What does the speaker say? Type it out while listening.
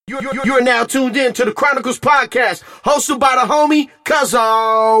You're now tuned in to the Chronicles Podcast, hosted by the homie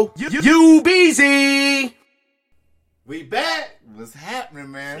Cuzzo. You Beezy. We back. What's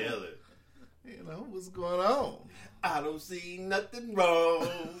happening, man? Chilling. You know, what's going on? I don't see nothing wrong.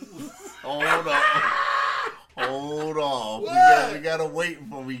 Hold on. Hold on. We gotta wait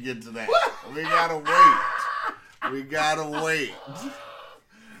before we get to that. What? We gotta wait. We gotta wait.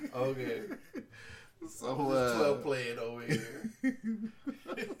 Okay. So, 12 playing over here.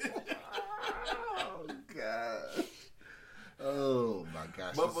 Oh, God. Oh, my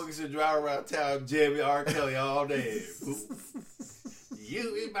gosh. Motherfuckers should drive around town jamming R. Kelly all day.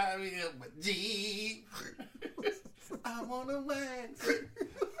 You remind me of my Jeep. I want to wax it.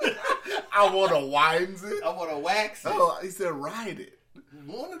 I want to winds it. I want to wax it. Oh, he said ride it.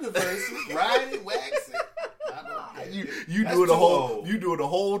 One of the verses. Ride it, wax it. You doing the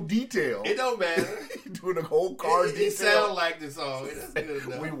whole detail. It don't matter. You doing the whole car detail. It sound like the song. That's good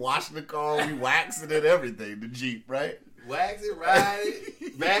enough. We wash the car, we wax it and everything. The Jeep, right? Wax it, ride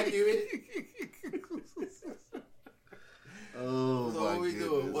it, vacuum it. Oh, So my what we goodness.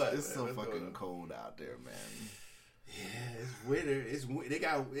 doing? What? It's so What's going fucking on? cold out there, man. Yeah, it's winter. They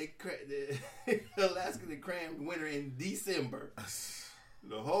got Alaska. They crammed winter in December.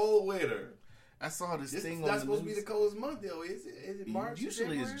 The whole winter. I saw this This is thing not on the supposed to be news. the coldest month, though. Is it? Is it March? Usually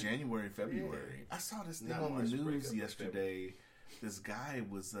January? it's January, February. I saw this thing Not on March, the break news up yesterday. This guy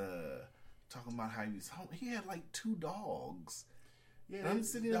was talking about how he had like 2 dogs. Yeah, I'm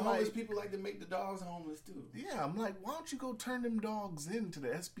sitting the there homeless like- people like to make the dogs homeless too. Yeah, I'm like, why don't you go turn them dogs into the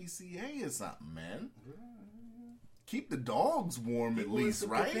SPCA or something, man? Keep the dogs warm People at want least, some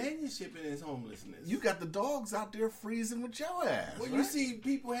right? companionship in his homelessness. You got the dogs out there freezing with your ass. Well, right? you see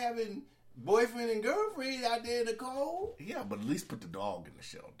people having boyfriend and girlfriend out there in the cold. Yeah, but at least put the dog in the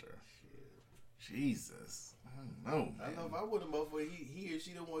shelter. Jesus. I don't know, man. I know if I would have motherfucker, he or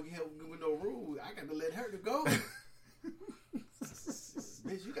she don't want to help with no rules. I got to let her to go.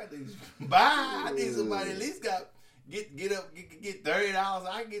 Bitch, you got to buy. I need somebody at least get $30.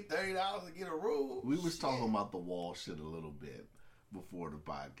 I get $30 to get a rule. We was talking about the wall shit a little bit before the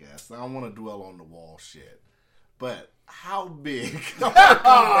podcast. I don't want to dwell on the wall shit. But how big?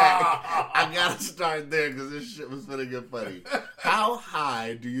 I gotta start there because this shit was gonna get funny. How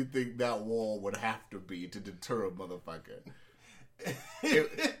high do you think that wall would have to be to deter a motherfucker?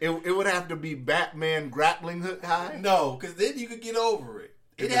 It would have to be Batman grappling hook high. No, because then you could get over it.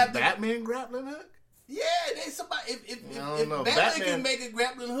 It'd It'd have to. Batman grappling hook. Yeah, there's somebody. If I don't know. Batman Batman- can make a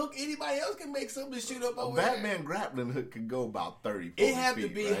grappling hook, anybody else can make something to shoot up A over Batman grappling hook can go about 30 there. 40 It have to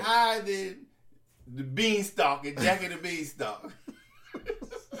feet, be right? higher than the beanstalk and Jack and the Beanstalk.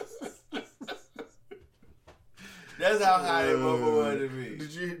 That's how high that mother wanted to be.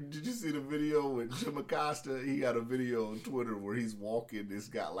 Did you see the video with Jim Acosta? He got a video on Twitter where he's walking. It's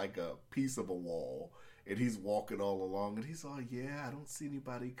got like a piece of a wall, and he's walking all along, and he's all, "Yeah, I don't see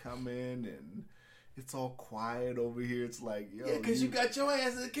anybody coming, and it's all quiet over here." It's like, yo, Yeah, because you got your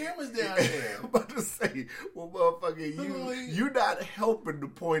ass and the cameras down there. I'm about to say, well, motherfucker, you're not helping the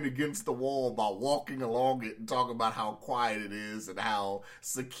point against the wall by walking along it and talking about how quiet it is and how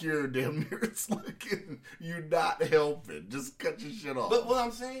secure damn near it's looking. You're not helping. Just cut your shit off. But what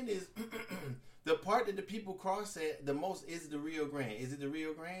I'm saying is, the part that the people cross at the most is the Rio Grande. Is it the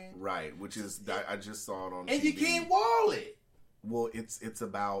Rio Grande? Right, which is, I just saw it on And TV. you can't wall it. Well, it's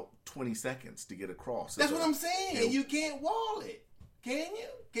about 20 seconds to get across. That's what I'm saying. And you can't wall it. Can you?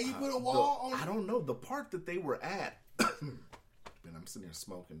 Can you put a wall on it? I don't know. The part that they were at, and I'm sitting here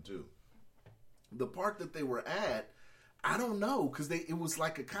smoking too. The part that they were at, I don't know, because it was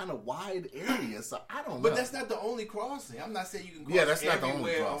like a kind of wide area, so I don't know. But that's not the only crossing. I'm not saying you can cross that's not the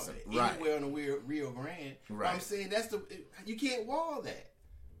only crossing. Right. Anywhere on the Rio Grande. Right. I'm saying you can't wall that.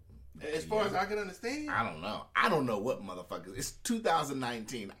 As far as I can understand. I don't know. I don't know what motherfuckers. It's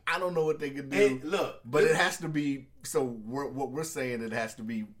 2019. I don't know what they could do. And look, but it has to be. So what we're saying, it has to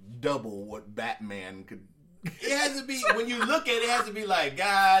be double what Batman could. It has to be, when you look at it, it has to be like,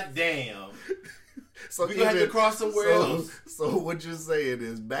 God damn. So we gonna have to cross somewhere else. So what you're saying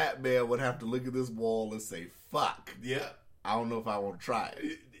is Batman would have to look at this wall and say, "Fuck." Yeah. I don't know if I want to try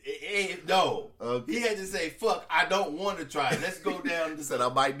it. No. Okay. He had to say, fuck, I don't want to try it. Let's go down He said, I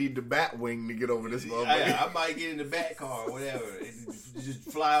might need the Batwing to get over this motherfucker. I might get in the bat car or whatever. And just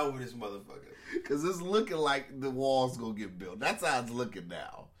fly over this motherfucker. Because it's looking like the wall's going to get built. That's how it's looking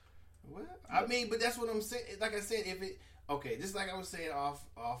now. Well, I mean, but that's what I'm saying. Like I said, just like I was saying off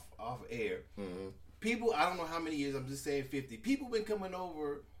air, people, I don't know how many years, I'm just saying 50. People been coming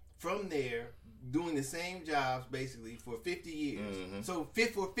over from there doing the same jobs basically for 50 years. So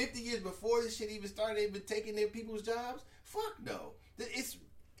for 50 years before this shit even started, they've been taking their people's jobs? Fuck no.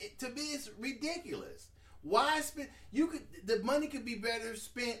 to me, it's ridiculous. Why spend? The money could be better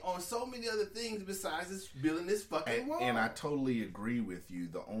spent on so many other things besides this building this fucking wall. And I totally agree with you.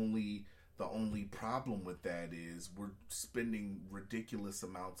 The only problem with that is we're spending ridiculous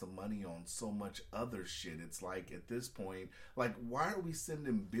amounts of money on so much other shit. It's like at this point, like why are we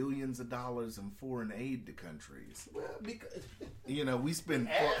sending billions of dollars in foreign aid to countries? Well, because we spend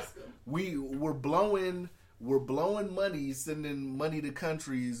ask 'em. we're blowing money, sending money to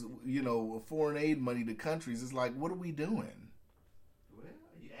countries. Foreign aid money to countries. It's like, what are we doing? Well,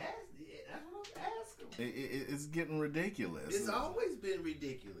 you ask. That's what I'm asking. It's getting ridiculous. It's always been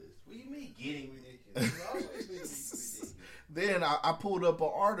ridiculous. What do you mean getting ridiculous? It's always been ridiculous. Then I pulled up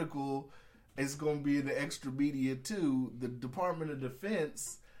an article. It's going to be in the Extra Media too. The Department of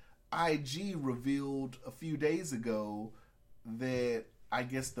Defense, IG, revealed a few days ago that I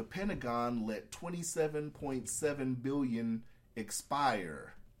guess the Pentagon let $27.7 billion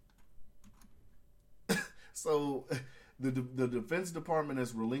expire. So the Defense Department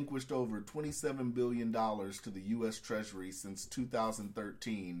has relinquished over $27 billion to the U.S. Treasury since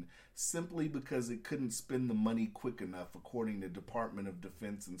 2013, simply because it couldn't spend the money quick enough, according to Department of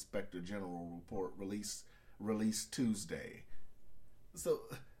Defense Inspector General report released Tuesday. So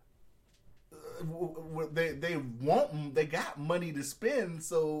they got money to spend.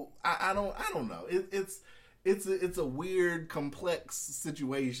 So I don't know. It's a weird, complex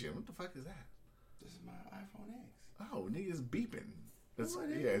situation. What the fuck is that? This is my iPhone X. Oh, nigga's beeping. It's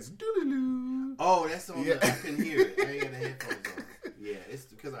is? doodaloo. Oh, that's on. I couldn't hear it. I ain't got the headphones on. Yeah, it's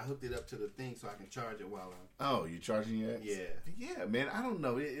because I hooked it up to the thing so I can charge it while I'm. Oh, you charging your X? Yeah, man. I don't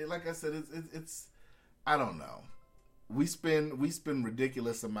know. Like I said, it's. I don't know. We spend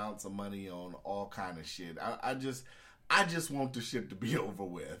ridiculous amounts of money on all kind of shit. I just want the shit to be over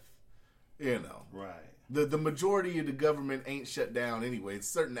with. Right. The majority of the government ain't shut down anyway. It's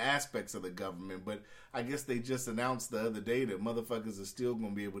certain aspects of the government, but I guess they just announced the other day that motherfuckers are still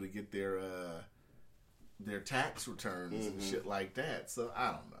going to be able to get their tax returns and shit like that. So I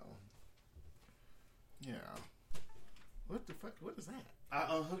don't know. Yeah. What the fuck? What is that? I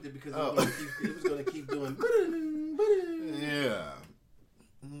unhooked it because it was going to keep doing. Yeah.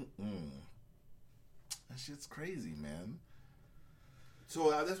 That shit's crazy, man. So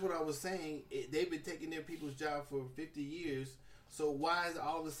that's what I was saying. They've been taking their people's job for 50 years. So why is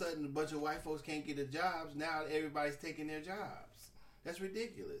all of a sudden a bunch of white folks can't get their jobs? Now everybody's taking their jobs. That's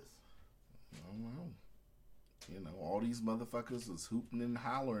ridiculous. I don't know. All these motherfuckers was hooting and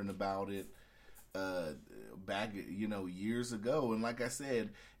hollering about it back, years ago. And like I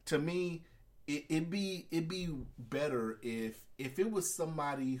said, to me, it'd be better if it was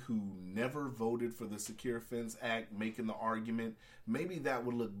somebody who never voted for the Secure Fence Act making the argument. Maybe that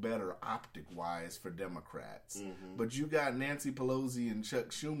would look better optic wise for Democrats. Mm-hmm. But you got Nancy Pelosi and Chuck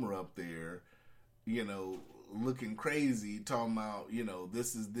Schumer up there, looking crazy, talking about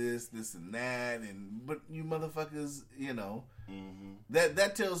this is this and that, but you motherfuckers, mm-hmm.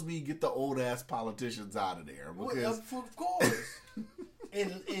 that tells me get the old ass politicians out of there. Because of course.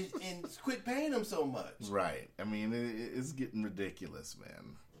 And quit paying them so much. Right. I mean, it's getting ridiculous,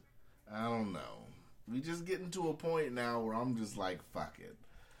 man. I don't know. We just getting to a point now where I'm just like, fuck it.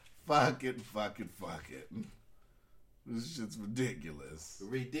 Fuck it. This shit's ridiculous.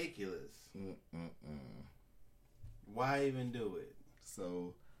 Ridiculous. Why even do it?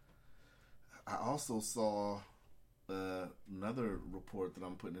 So, I also saw another report that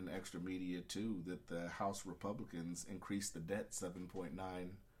I'm putting in Extra Media too, that the House Republicans increased the debt $7.9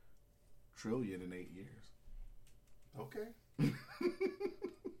 trillion in 8 years. Okay.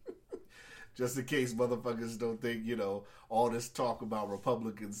 Just in case motherfuckers don't think, all this talk about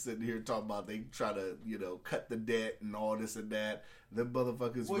Republicans sitting here talking about they try to, cut the debt and all this and that. Them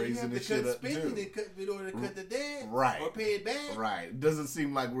motherfuckers raising this shit up too. You have to cut spending in order to cut the debt. Right. Or pay it back. Right. It doesn't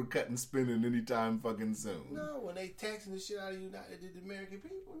seem like we're cutting spending anytime fucking soon. No, when they taxing the shit out of the American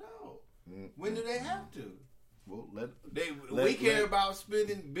people, no. When do they have to? Well, we care about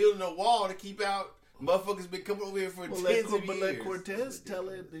building a wall to keep out. Motherfuckers been coming over here for tens of years. But let Cortez tell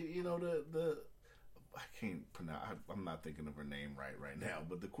it. The I can't pronounce. I'm not thinking of her name right now.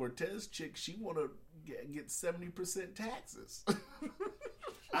 But the Cortez chick, she want to get 70% taxes.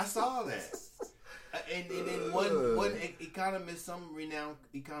 I saw that, and then one economist, some renowned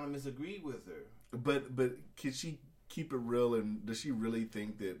economist, agreed with her. But can she keep it real? And does she really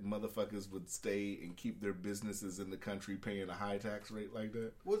think that motherfuckers would stay and keep their businesses in the country paying a high tax rate like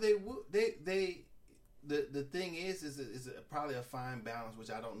that? Well, they would. The thing is probably a fine balance, which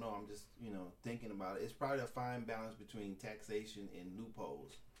I don't know. I'm just thinking about it. It's probably a fine balance between taxation and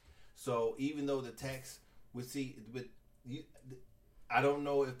loopholes. So even though the tax would see, but I don't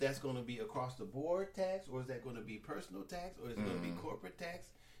know if that's going to be across the board tax, or is that going to be personal tax, or is it going to be corporate tax?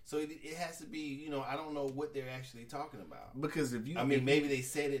 So it has to be, I don't know what they're actually talking about. Because maybe they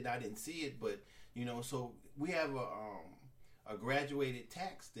said it and I didn't see it, but so we have a graduated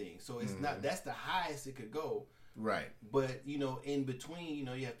tax thing. So it's not, that's the highest it could go. Right. But, in between,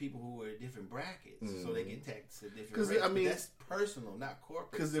 you have people who are in different brackets, so they get taxed at different rates. But that's personal, not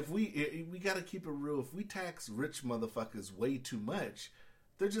corporate. Because if we got to keep it real, if we tax rich motherfuckers way too much,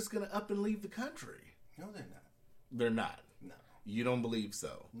 they're just going to up and leave the country. No, they're not. They're not. No. You don't believe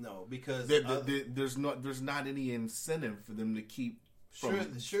so? No, because there's not any incentive for them to keep from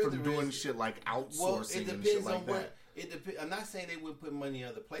doing shit like outsourcing and shit like that. I'm not saying they would put money in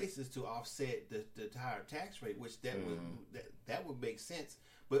other places to offset the higher tax rate, which that would make sense.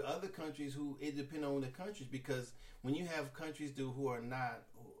 But other countries it depends on the countries, because when you have countries who are not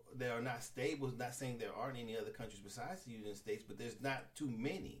stable, not saying there aren't any other countries besides the United States, but there's not too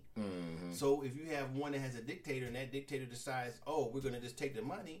many. Mm-hmm. So if you have one that has a dictator and that dictator decides, we're going to just take the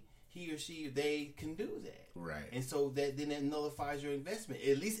money, he or she, they can do that. Right. And so that nullifies your investment,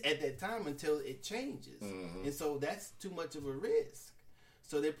 at least at that time, until it changes. Mm-hmm. And so that's too much of a risk.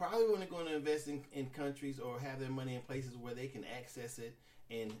 So they're probably only going to invest in countries or have their money in places where they can access it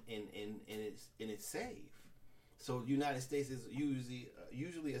and it's safe. So the United States is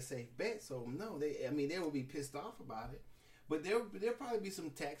usually a safe bet. So no, they will be pissed off about it. But there'll probably be some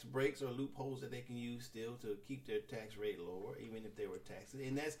tax breaks or loopholes that they can use still to keep their tax rate lower, even if they were taxed.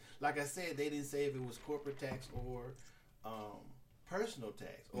 And that's, like I said, they didn't say if it was corporate tax or personal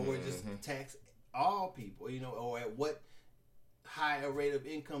tax, or just tax all people, or at what higher rate of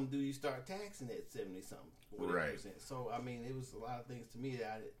income do you start taxing at 70-something, right? %. So it was a lot of things to me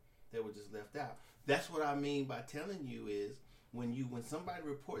that were just left out. That's what I mean by telling you is when somebody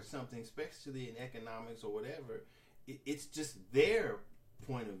reports something, especially in economics or whatever, it's just their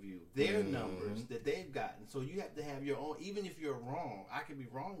point of view, their numbers that they've gotten. So you have to have your own. Even if you're wrong, I could be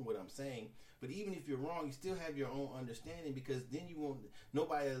wrong in what I'm saying, but even if you're wrong, you still have your own understanding, because then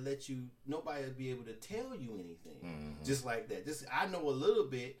nobody will be able to tell you anything just like that. Just I know a little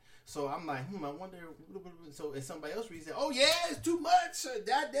bit. So I'm like, I wonder. So and somebody else reads that, it's too much.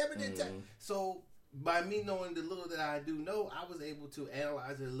 That debit. So by me knowing the little that I do know, I was able to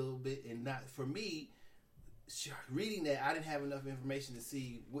analyze it a little bit, and not for me reading that, I didn't have enough information to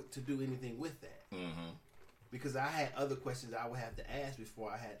see what to do anything with that, because I had other questions I would have to ask before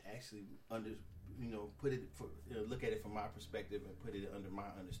I had actually put it look at it from my perspective and put it under my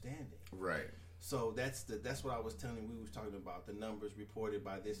understanding. Right. So that's what I was telling you. We was talking about the numbers reported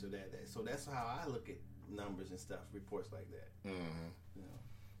by this or that. So that's how I look at numbers and stuff, reports like that.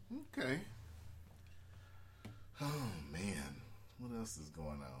 Okay. Oh man, what else is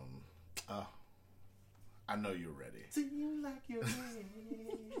going on? I know you're ready. See you like you're ready.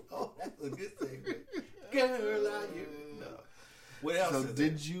 Oh, that's a good segment. Girl, are you? No. What else? So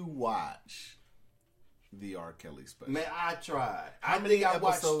did you watch the R. Kelly special? Man, I tried. How many I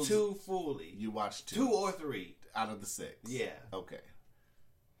episodes? Watched 2 fully. You watched 2? 2 or 3 out of the 6. Yeah. Okay.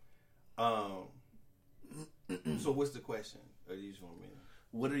 So what's the question? Or you just want me?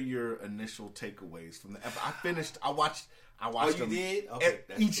 What are your initial takeaways from the episode? I watched Oh, you them. Did? Okay.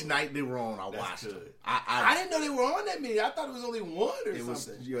 Each cool. night they were on, I watched them. I didn't know they were on that many. I thought it was only 1 or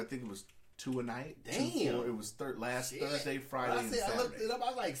something. I think it was 2 a night. Damn. 2, 4. It was last Thursday, Friday, and Saturday. I looked it up. I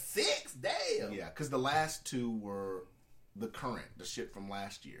was like 6. Damn. Yeah, because the last 2 were the shit from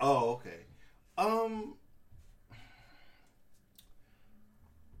last year. Oh, okay.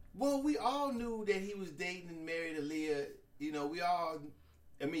 Well, we all knew that he was dating and married Aaliyah. We all.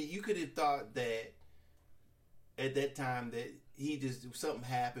 You could have thought that at that time that something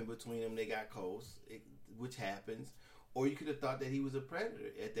happened between them. They got close, which happens. Or you could have thought that he was a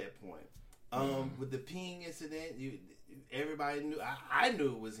predator at that point. With the peeing incident, everybody knew. I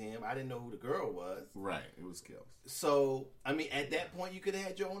knew it was him. I didn't know who the girl was. Right, it was Kills. So, at that point, you could have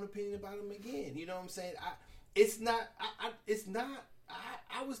had your own opinion about him again. You know what I'm saying?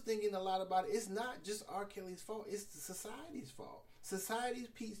 I was thinking a lot about it. It's not just R. Kelly's fault. It's the society's fault. Society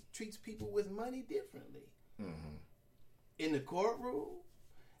treats people with money differently. Mm-hmm. In the courtroom,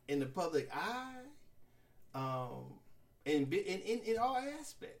 in the public eye, in all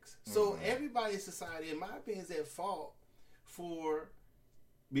aspects. So everybody in society, in my opinion, is at fault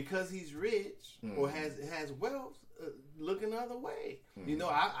because he's rich or has wealth, looking the other way.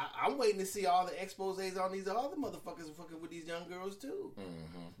 I'm waiting to see all the exposés on these other motherfuckers fucking with these young girls too.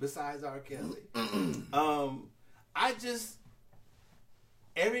 Besides R. Kelly,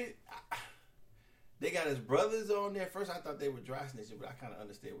 they got his brothers on there. First, I thought they were dry snitching, but I kind of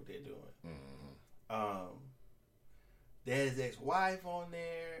understand what they're doing. They had his ex-wife on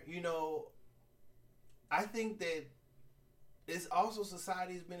there. You know, I think that it's also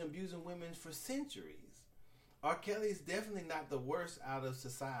society's been abusing women for centuries. R. Kelly is definitely not the worst out of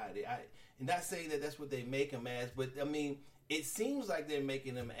society. And not saying that that's what they make him as, but I mean, it seems like they're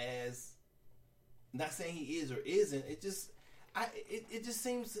making him as. Not saying he is or isn't. It just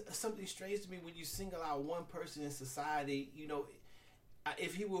seems something strange to me when you single out one person in society. You know,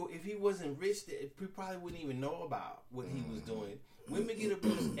 if he wasn't rich, we probably wouldn't even know about what he was doing. Women get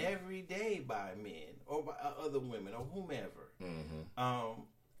abused every day by men or by other women or whomever. Mm-hmm.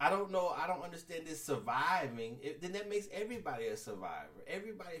 I don't know. I don't understand this surviving. Then that makes everybody a survivor.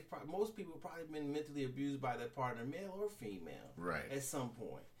 Most people probably been mentally abused by their partner, male or female, right, at some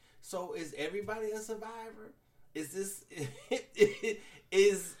point. So is everybody a survivor? Is this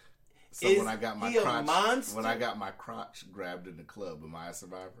when I got my crotch, monster? When I got my crotch grabbed in the club, am I a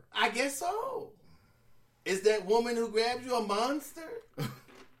survivor? I guess so. Is that woman who grabbed you a monster?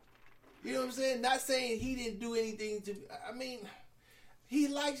 You know what I'm saying? Not saying he didn't do anything to. I mean, he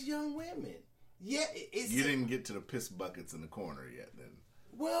likes young women. Yeah, you didn't get to the piss buckets in the corner yet, then.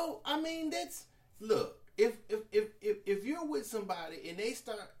 Well, I mean, look. If you're with somebody and they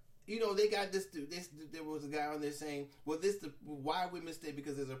start. You know, they got this. There was a guy on there saying, "Well, why women stay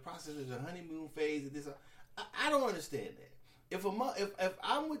because there's a process, there's a honeymoon phase." And this, I don't understand that. If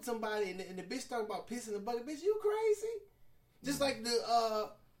I'm with somebody and the bitch talking about pissing the bucket, bitch, you crazy? Just like the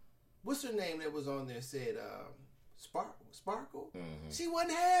what's her name that was on there said Sparkle. Mm-hmm. She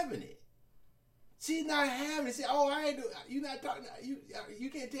wasn't having it. She's not having it. She, I ain't do. You not talking. You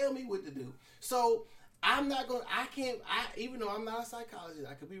can't tell me what to do. So. I'm not going. Even though I'm not a psychologist,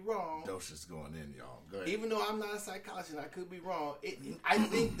 I could be wrong. Dosha's going in, y'all. Go ahead. Even though I'm not a psychologist, I could be wrong. I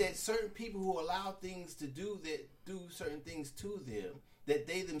think that certain people who allow things to do certain things to them that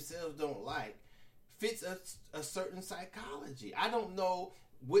they themselves don't like fits a certain psychology. I don't know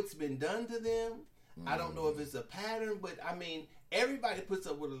what's been done to them. I don't know if it's a pattern, but I mean, everybody puts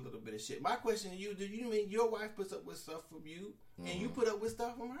up with a little bit of shit. My question to you: do you mean your wife puts up with stuff from you? And you put up with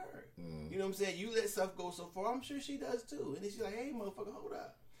stuff from her. You know what I'm saying? You let stuff go so far. I'm sure she does too. And then she's like, hey, motherfucker, hold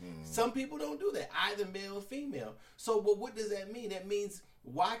up. Some people don't do that, either male or female. So, but what does that mean? That means,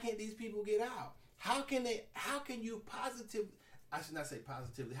 why can't these people get out? How can you positively, I should not say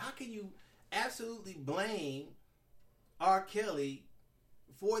positively, how can you absolutely blame R. Kelly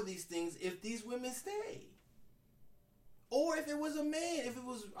for these things if these women stay? Or if it was a man, if it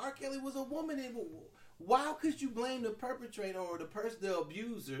was R. Kelly was a woman, why could you blame the perpetrator or the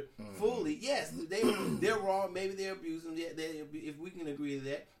abuser fully? Yes, they're wrong. Maybe they're abusing. If we can agree to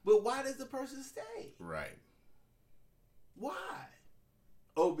that, but why does the person stay? Right. Why?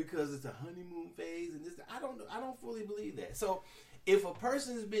 Oh, because it's a honeymoon phase and this. I don't know. I don't fully believe that. So, if a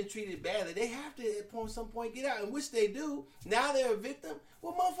person has been treated badly, they have to at some point get out, and which they do. Now they're a victim.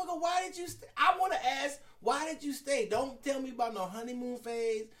 Well, motherfucker, why did you stay? I want to ask, why did you stay? Don't tell me about no honeymoon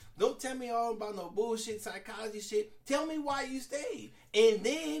phase. Don't tell me all about no bullshit psychology shit. Tell me why you stayed. And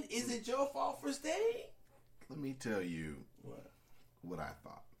then, is it your fault for staying? Let me tell you what I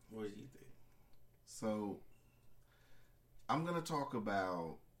thought. What did you think? So, I'm going to talk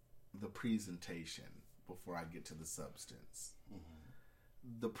about the presentation before I get to the substance.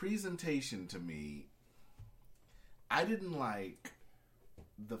 Mm-hmm. The presentation to me, I didn't like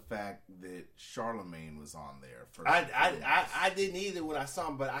the fact that Charlemagne was on there. I didn't either when I saw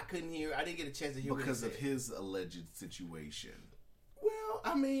him, but I couldn't hear. I didn't get a chance to hear because of his alleged situation. Well,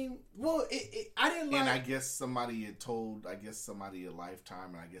 I mean, I didn't like. And I guess somebody had told, somebody a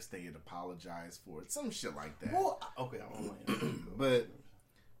Lifetime, and I guess they had apologized for it, some shit like that. Well, okay, but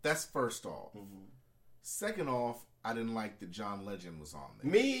that's first off. Mm-hmm. Second off, I didn't like that John Legend was on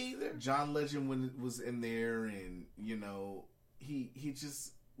there. Me either. John Legend was in there, and you know, he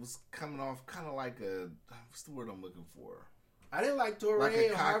just was coming off kind of like what's the word I'm looking for? I didn't like Torre, like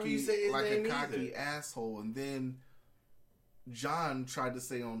or however you say his name, a cocky asshole. And then John tried to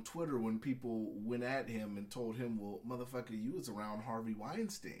say on Twitter when people went at him and told him, "Well, motherfucker, you was around Harvey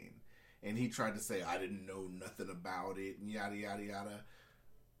Weinstein," and he tried to say, "I didn't know nothing about it," and yada yada yada.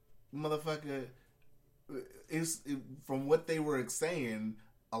 Motherfucker. From what they were saying,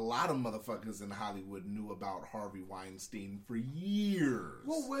 a lot of motherfuckers in Hollywood knew about Harvey Weinstein for years.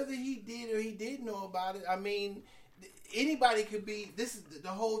 Well, whether he did or he didn't know about it, I mean, anybody could be. This is the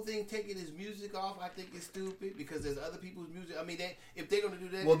whole thing. Taking his music off, I think, is stupid because there's other people's music. I mean, if they're going to do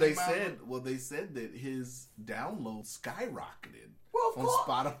that, they said that his download skyrocketed. Well, on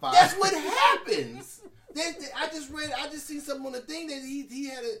Spotify. That's what happens. I just seen something on the thing that he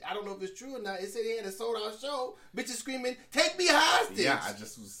had I don't know if it's true or not. It said he had a sold out show. Bitches screaming, "Take me hostage!" Yeah, I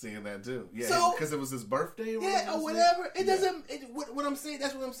just was seeing that too. Yeah, so, because it was his birthday. Or whatever. It doesn't. What I'm saying.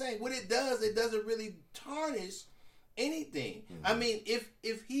 That's what I'm saying. What it doesn't really tarnish anything. Mm-hmm. I mean,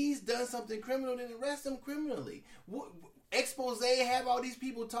 if he's done something criminal, then arrest him criminally. Expose have all these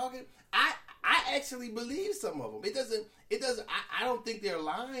people talking. I actually believe some of them. It doesn't. I don't think they're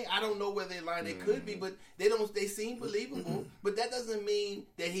lying. I don't know whether they're lying. They could be, but they don't. They seem believable. But that doesn't mean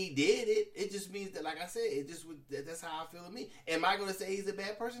that he did it. It just means that, like I said, that's how I feel to me. Am I going to say he's a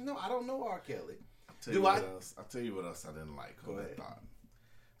bad person? No, I don't know R. Kelly. I'll tell you what else I didn't like. Go ahead.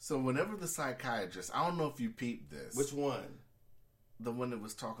 So whenever the psychiatrist, I don't know if you peeped this. Which one? The one that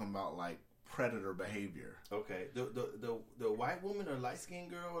was talking about like predator behavior. Okay, the white woman or light skinned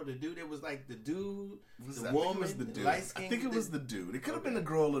girl or the dude that was like the dude, woman, was the dude. I think it was the dude. It could have been the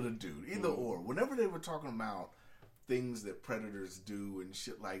girl or the dude, either or. Whenever they were talking about things that predators do and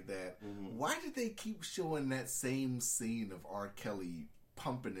shit like that, why did they keep showing that same scene of R. Kelly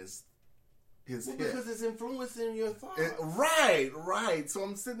pumping his hip? Because it's influencing your thoughts. Right. So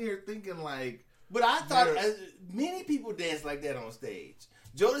I'm sitting here thinking like, but I thought many people dance like that on stage.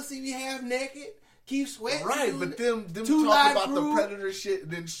 Jodeci be half naked, Keith Sweat. Right, but them talking about the predator shit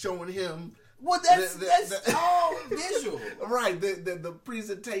and then showing him. Well, that's all visual. Right, the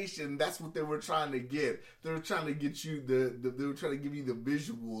presentation, that's what they were trying to get. They were trying to get you they were trying to give you the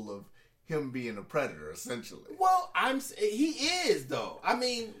visual of him being a predator, essentially. Well, he is though. I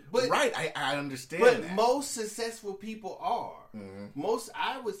mean, but right, I understand. But that. most successful people are.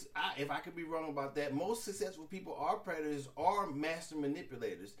 If I could be wrong about that, most successful people are predators, are master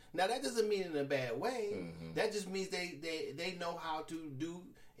manipulators. Now that doesn't mean in a bad way. That just means they know how to do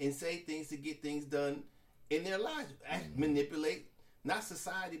and say things to get things done in their lives. Manipulate not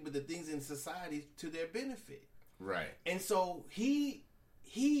society, but the things in society to their benefit. Right. And so he.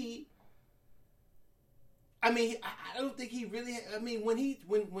 I mean, I don't think he really. I mean,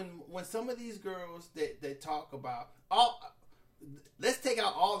 when some of these girls that talk about let's take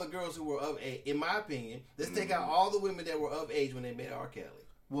out all the girls who were of age. In my opinion, let's take out all the women that were of age when they met R. Kelly.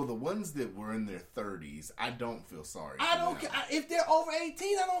 Well, the ones that were in their 30s, I don't feel sorry. I don't care if they're over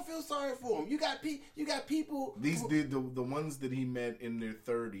 18. I don't feel sorry for them. You got people. The ones that he met in their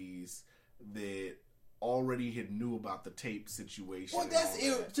 30s that already had knew about the tape situation. Well,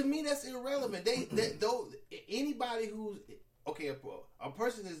 to me that's irrelevant. Anybody who's okay, a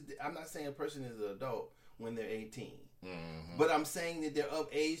person is. I'm not saying a person is an adult when they're 18, but I'm saying that they're of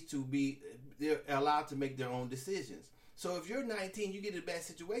age to be. They're allowed to make their own decisions. So if you're 19, you get in a bad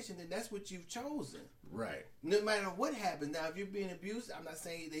situation, then that's what you've chosen. Right. No matter what happens. Now, if you're being abused, I'm not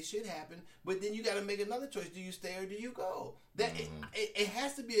saying they should happen, but then you got to make another choice. Do you stay or do you go? That it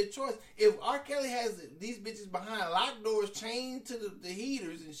has to be a choice. If R. Kelly has these bitches behind locked doors, chained to the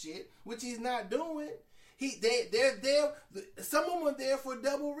heaters and shit, which he's not doing, they're there. Some of them are there for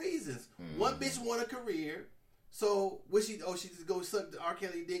double reasons. One bitch want a career. So, she just go suck R.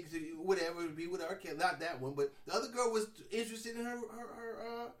 Kelly dick, whatever, be with R. Kelly. Not that one, but the other girl was interested in her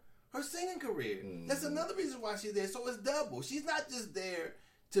singing career. That's another reason why she's there. So it's double. She's not just there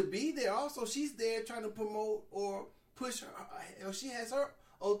to be there. Also, she's there trying to promote or push her. She has her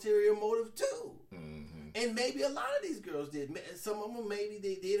ulterior motive too. And maybe a lot of these girls did. Some of them maybe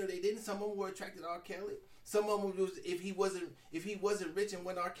they did or they didn't. Some of them were attracted to R. Kelly. Some of them was if he wasn't rich and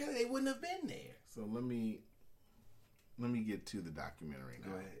went R. Kelly, they wouldn't have been there. So let me get to the documentary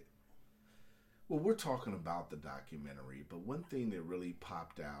now. Go ahead. Well, we're talking about the documentary, but one thing that really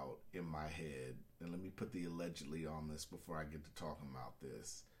popped out in my head, and let me put the allegedly on this before I get to talking about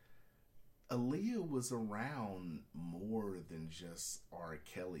this. Aaliyah was around more than just R.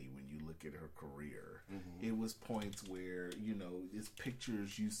 Kelly when you look at her career. It was points where, it's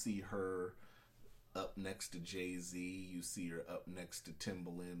pictures, you see her up next to Jay-Z, you see her up next to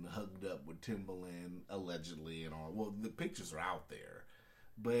Timbaland, hugged up with Timbaland, allegedly, and all. Well, the pictures are out there.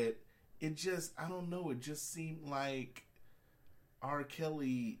 But it just, I don't know, it just seemed like R.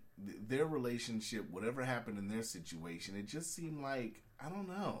 Kelly, their relationship, whatever happened in their situation, it just seemed like, I don't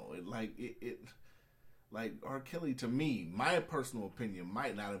know, like R. Kelly, to me, my personal opinion,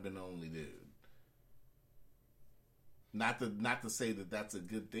 might not have been the only dude. Not to say that that's a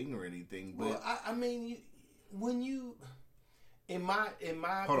good thing or anything, but well, I mean, when you, in my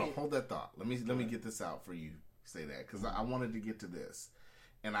hold that thought. Let me get this out for you. Say that because I wanted to get to this,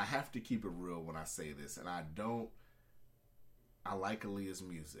 and I have to keep it real when I say this. And I like Aaliyah's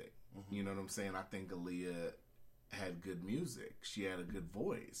music. You know what I'm saying? I think Aaliyah had good music. She had a good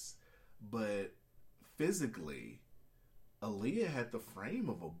voice, but physically, Aaliyah had the frame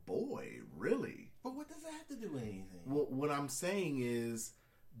of a boy, really. But what does that have to do with anything? Well, what I'm saying is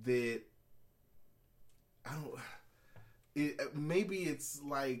that I don't. Maybe it's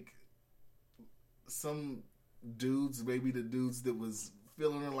like some dudes, maybe the dudes that was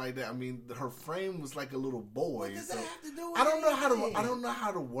feeling her like that. I mean, her frame was like a little boy. What does that have to do with I don't know anything? I don't know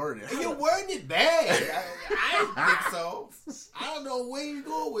how to word it. You're wording it bad. I didn't think so. I don't know where you're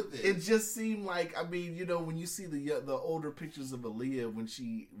going with this. It just seemed like, I mean, you know, when you see the older pictures of Aaliyah when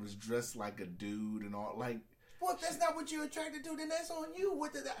she was dressed like a dude and all, like. Well, if that's not what you're attracted to, then that's on you.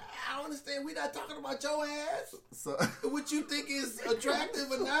 I don't understand. We're not talking about your ass. So what you think is attractive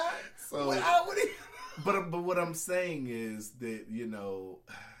or not. So, but what I'm saying is that, you know,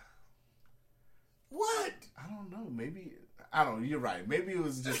 what? I don't know. Maybe I don't know. You're right. Maybe it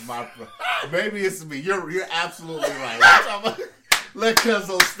was just my. Maybe it's me. You're absolutely right. Let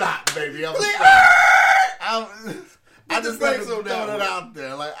Cuzzo stop, baby. I just like to throw that out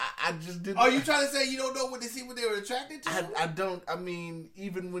there. Like I just didn't. Are you trying to say you don't know what they were attracted to? I don't. I mean,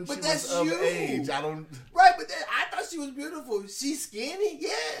 even when she but was of age, I don't. Right, but I thought she was beautiful. She's skinny,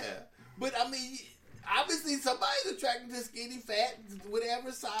 yeah. But I mean, obviously somebody's attracted to skinny, fat,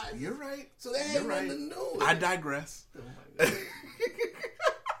 whatever size. You're right. So that ain't nothing to do with I digress. Oh my God.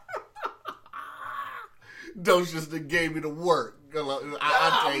 Don't just gave me the work.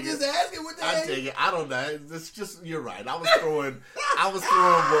 I was just asking what the I take it. I don't know. It's just you're right. I was throwing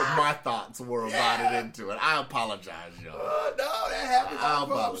what my thoughts were about it into it. I apologize, y'all. Oh no, that happens.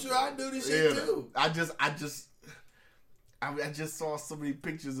 I'm sure I do this shit too. I just saw so many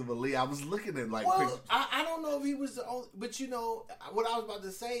pictures of Aaliyah. I was looking at pictures. I don't know if he was the only, but you know what I was about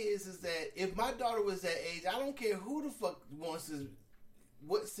to say is that if my daughter was that age, I don't care who the fuck wants to.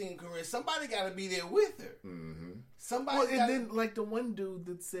 What singing career? Somebody got to be there with her. Mm-hmm. Somebody. Well, and then like the one dude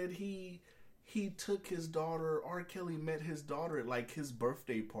that said he took his daughter. R. Kelly met his daughter at like his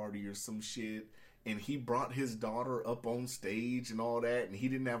birthday party or some shit, and he brought his daughter up on stage and all that, and he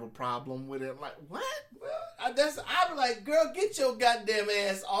didn't have a problem with it. I'm like, what? Well, I'm like, girl, get your goddamn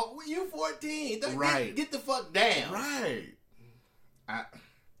ass off. You 14? Right? Get the fuck down. Right.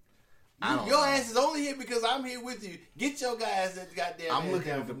 Your ass is only here because I'm here with you. Get your guys that goddamn. I'm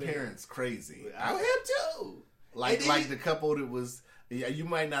looking at the parents crazy. I'm him too. Like the couple that was. Yeah, you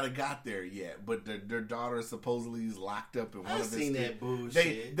might not have got there yet, but their daughter supposedly is locked up in one of his. I've seen that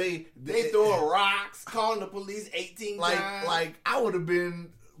bullshit. They throwing rocks, calling the police 18 times. Like I would have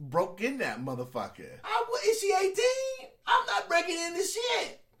been broke in that motherfucker. Is she 18? I'm not breaking into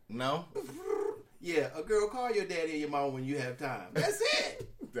shit. No. Yeah, a girl, call your daddy or your mom when you have time. That's it.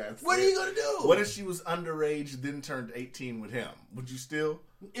 What are you gonna do? What if she was underage, then turned 18 with him? Would you still?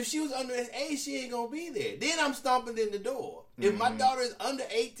 If she was under his age, she ain't gonna be there. Then I'm stomping in the door. If my daughter is under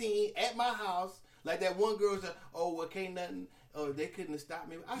 18 at my house, like that one girl said, "Oh, well, can't nothing. Oh, they couldn't have stopped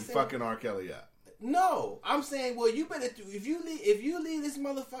me." I said, fucking R. Kelly up. No, I'm saying, well, you better if you leave this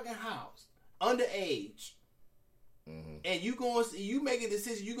motherfucking house underage. Mm-hmm. And you make a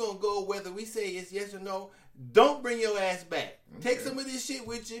decision. You gonna go whether we say it's yes or no. Don't bring your ass back. Okay. Take some of this shit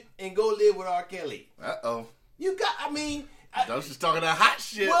with you and go live with R. Kelly. You got. I mean, don't just talking that hot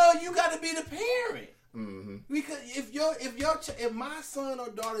shit. Well, you got to be the parent. Mm-hmm. Because if my son or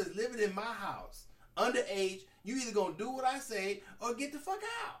daughter is living in my house underage, you either gonna do what I say or get the fuck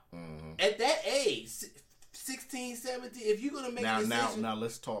out. Mm-hmm. At that age, 16, 17, if you're gonna make a decision. Now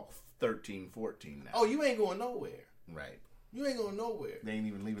let's talk 13, 14 now. Oh, you ain't going nowhere. Right. You ain't going nowhere. They ain't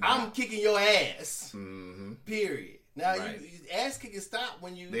even leaving. I'm kicking your ass. Mm-hmm. Period. Now, you ass kicking stop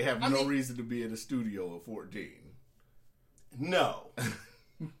when you. They have no reason to be in a studio at 14. No.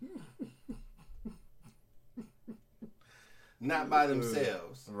 Not by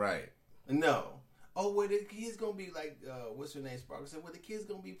themselves. Right. No. Oh, well, the kids gonna be like, what's her name? Sparkle said, well, the kids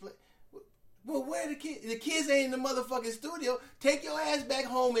gonna be play. Well, where the kids? The kids ain't in the motherfucking studio. Take your ass back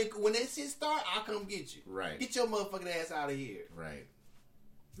home, and when that shit start, I'll come get you. Right. Get your motherfucking ass out of here. Right.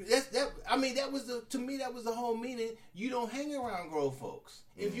 That was to me that was the whole meaning. You don't hang around grown folks.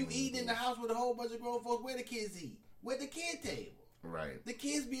 If you eat in the house with a whole bunch of grown folks, where the kids eat? Where the kid table? Right. The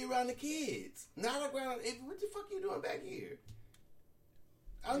kids be around the kids, not around. What the fuck you doing back here?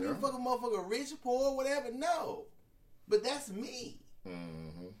 I don't give a fuck if motherfucker rich, poor, whatever. No, but that's me.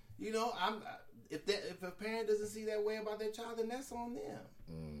 Mm-hmm. You know, if a parent doesn't see that way about their child, then that's on them.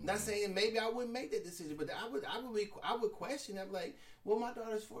 Mm-hmm. Not saying maybe I wouldn't make that decision, but I would question. I'm like, well, my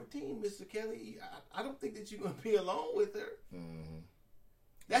daughter's 14, Mr. Kelly. I don't think that you're gonna be alone with her. Mm-hmm.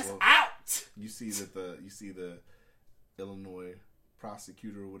 That's out. You see the Illinois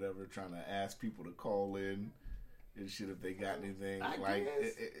prosecutor or whatever trying to ask people to call in and shit if they got anything.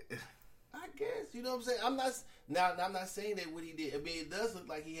 I guess, you know what I'm saying. I'm not saying that what he did. I mean, it does look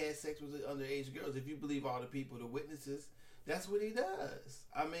like he had sex with underage girls. If you believe all the people, the witnesses, that's what he does.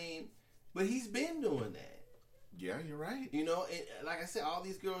 I mean, but he's been doing that. Yeah, you're right. You know, and like I said, all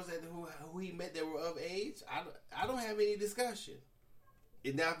these girls who he met that were of age, I don't have any discussion.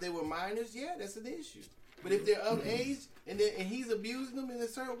 And now, if they were minors, yeah, that's an issue. But if they're of age and he's abusing them in a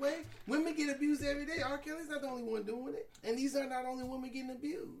certain way, women get abused every day. R. Kelly's not the only one doing it, and these are not only women getting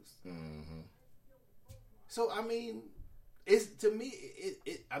abused. Mm-hmm. So I mean, it's to me,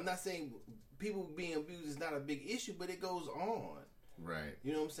 I'm not saying people being abused is not a big issue, but it goes on. Right.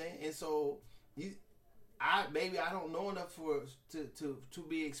 You know what I'm saying? And so I don't know enough to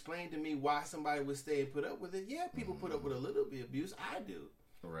be explained to me why somebody would stay and put up with it. Yeah, people put up with a little bit of abuse. I do.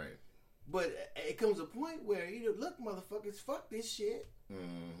 Right. But it comes a point where look, motherfuckers, fuck this shit.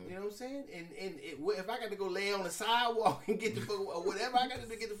 Mm-hmm. You know what I'm saying? And if I got to go lay on the sidewalk and get the fuck or whatever I got to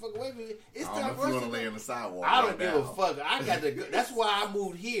do to get the fuck away from it, it's time for us to want to lay on the sidewalk. I don't give a fuck. I got to go. That's why I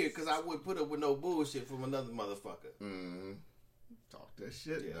moved here, because I wouldn't put up with no bullshit from another motherfucker. Mm-hmm. Talk that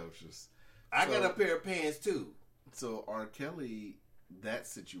shit, Yeah. Notious. I got a pair of pants too. So R. Kelly, that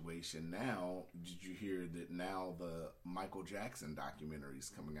situation now, did you hear that now the Michael Jackson documentary is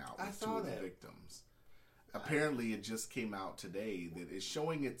coming out with two of the victims? Apparently it just came out today that it's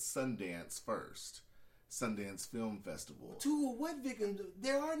showing at Sundance first. Sundance Film Festival. Two of what victims?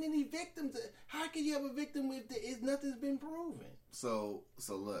 There aren't any victims. How can you have a victim if nothing's been proven? So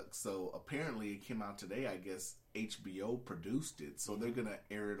apparently it came out today. I guess HBO produced it, so they're gonna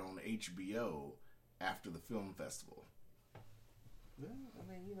air it on HBO after the film festival. Well, I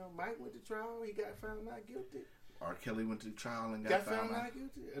mean, Mike went to trial. He got found not guilty. R. Kelly went to trial and got found not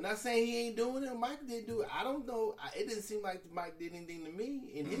guilty. I'm not saying he ain't doing it. Mike didn't do it. I don't know. It didn't seem like Mike did anything to me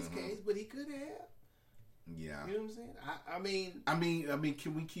in his case, but he could have. Yeah. You know what I'm saying? I mean,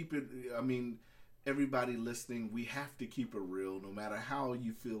 can we keep it? I mean, everybody listening, we have to keep it real. No matter how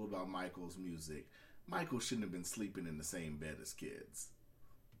you feel about Michael's music, Michael shouldn't have been sleeping in the same bed as kids.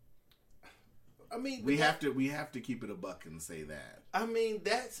 I mean, we have to keep it a buck and say that. I mean,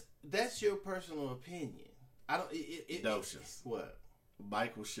 that's your personal opinion. I don't. Docious. What?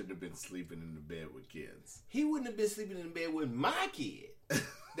 Michael shouldn't have been sleeping in the bed with kids. He wouldn't have been sleeping in the bed with my kid.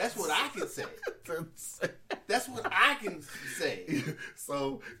 That's what I can say. That's what I can say.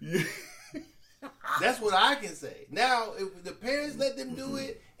 So, that's what I can say. Now, if the parents let them do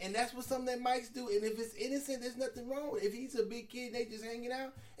it, and that's what some of that Mikes do, and if it's innocent, there's nothing wrong with it. If he's a big kid and they just hanging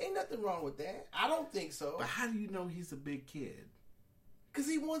out, ain't nothing wrong with that. I don't think so. But how do you know he's a big kid? Because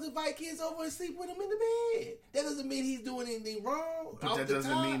he wants to invite kids over and sleep with him in the bed. That doesn't mean he's doing anything wrong. But that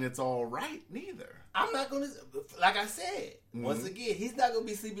doesn't mean it's all right, neither. I'm not going to, like I said, once again, he's not going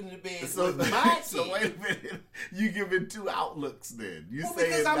to be sleeping in the bed with my kid. So wait a minute. You give it two outlooks then. You say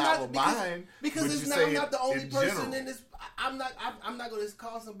because it's I'm not with mine. Because I'm not the only person in this. I'm not going to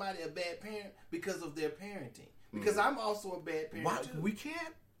call somebody a bad parent because of their parenting. Because I'm also a bad parent too. We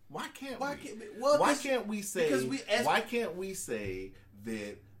can't. Why can't we? Why can't we say? Why can't we say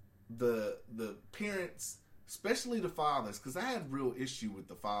that the parents, especially the fathers, because I had real issue with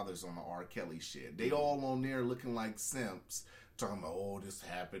the fathers on the R. Kelly shit. They all on there looking like simps, talking about, oh, this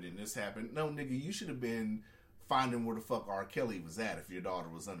happened and this happened. No, nigga, you should have been finding where the fuck R. Kelly was at if your daughter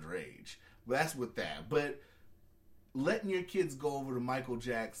was underage. That's with that. But letting your kids go over to Michael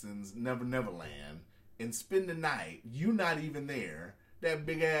Jackson's Never Neverland and spend the night, you not even there, that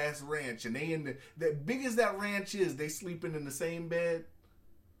big ass ranch, and they that big as that ranch is, they sleeping in the same bed.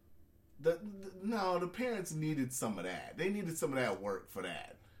 The parents needed some of that. They needed some of that work for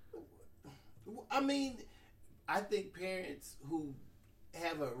that. I mean, I think parents who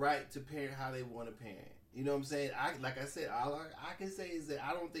have a right to parent how they want to parent. You know what I'm saying? Like I said, all I can say is that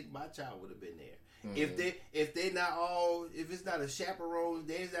I don't think my child would have been there. Mm-hmm. If it's not a chaperone,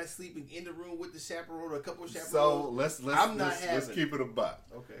 they're not sleeping in the room with the chaperone or a couple of chaperones. So let's keep it a buck.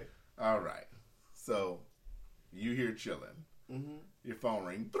 Okay. All right. So you here chilling. Mm-hmm. Your phone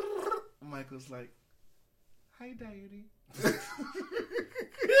ring. Michael's like, "Hi, Daddy."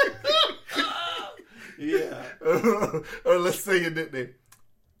 Yeah. Or let's say your nickname.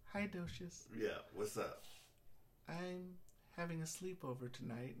 "Hi, Docious." Yeah. What's up? I'm having a sleepover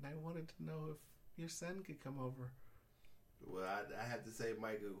tonight, and I wanted to know if your son could come over. Well, I have to say,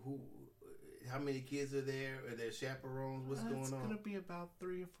 Michael, how many kids are there? Are there chaperones? What's going on? It's going to be about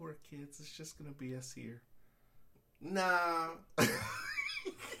 3 or 4 kids. It's just going to be us here. Nah.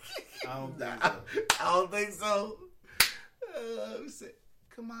 I don't think so.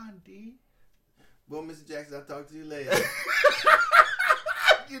 Come on, D. Well, Mr. Jackson, I'll talk to you later.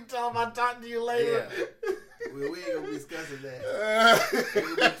 You tell him I'll talk to you later. Yeah. We ain't going to be discussing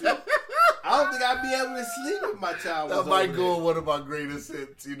that. I don't think I'd be able to sleep if my child was That might over go there. on one of my greatest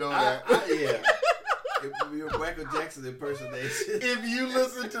hits. You know that? Yeah. If your Michael Jackson impersonation. If you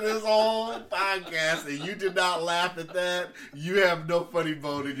listen to this whole podcast and you did not laugh at that, you have no funny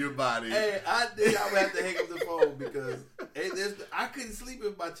bone in your body. Hey, I think I would have to hang up the phone because I couldn't sleep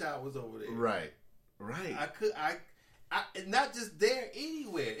if my child was over there. Right. I not just there,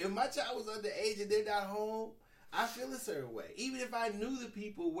 anywhere. If my child was underage and they're not home, I feel a certain way. Even if I knew the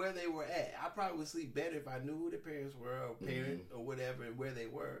people where they were at, I probably would sleep better if I knew who the parents were or parent or whatever and where they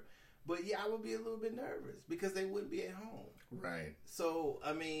were. But yeah, I would be a little bit nervous because they wouldn't be at home. Right. So,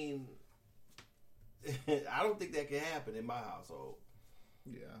 I mean, I don't think that can happen in my household.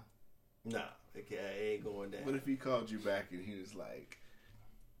 Yeah. Nah, it ain't going down. What if he called you back and he was like,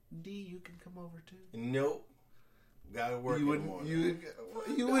 D, you can come over too? Nope. Gotta work in the morning.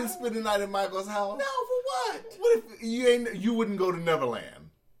 You wouldn't spend the night at Michael's house? No, for what? What if you wouldn't go to Neverland?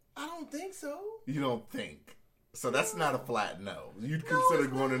 I don't think so. You don't think. So that's not a flat no. You'd consider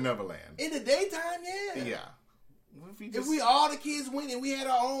going to Neverland. In the daytime, yeah. Yeah. What if we all the kids went and we had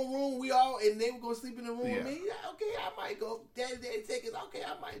our own room, and they were gonna sleep in the room with me, okay, I might go. Daddy, take us. Okay,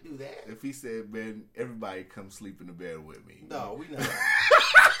 I might do that. If he said, "Man, everybody come sleep in the bed with me." No, we not.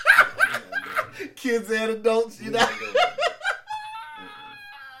 Kids and adults, you know.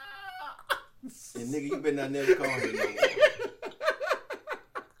 And nigga, you better not never call me no more.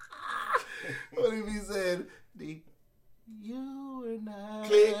 What if he said, D, you and I?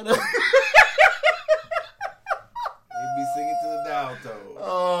 Click. He'd be singing to the down tone.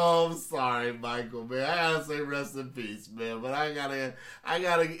 Oh, I'm sorry, Michael, man. I gotta say rest in peace, man. But I gotta.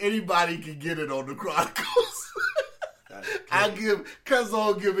 Anybody can get it on the Chronicles. Cuz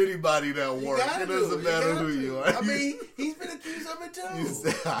I'll give anybody that work. It doesn't matter who you are. I mean, he's been accused of it too. You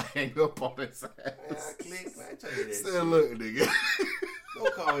said I hang up on his ass. Yeah, click, man. I tell you that. Said, look, nigga.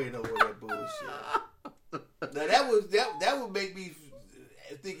 Don't call him no more that bullshit. Now that would make me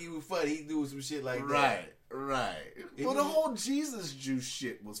think he was funny. He doing some shit like that. Right. Well, the whole Jesus juice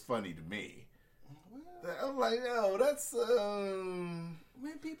shit was funny to me. I'm like, yo, that's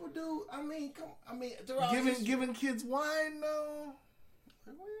when people do. I mean, giving kids wine, no.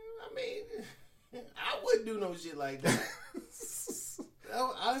 Well, I mean, I wouldn't do no shit like that.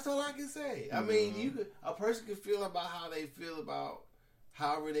 That's all I can say. I mean, a person can feel about how they feel about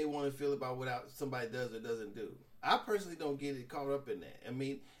however they want to feel about what somebody does or doesn't do. I personally don't get it caught up in that. I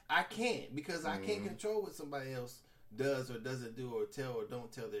mean, I can't because I can't control what somebody else does or doesn't do or tell or don't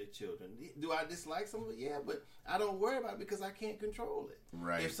tell their children. Do I dislike some of it? Yeah, but I don't worry about it because I can't control it.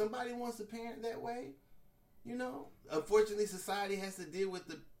 Right. If somebody wants to parent that way, unfortunately, society has to deal with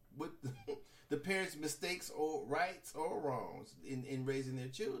the parents' mistakes or rights or wrongs in raising their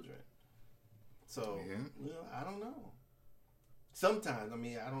children. So, I don't know. Sometimes, I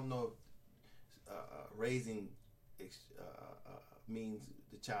mean, I don't know if raising means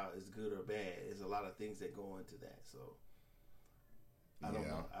the child is good or bad. There's a lot of things that go into that. So, I don't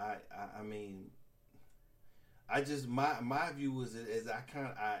know. I mean, I just my view was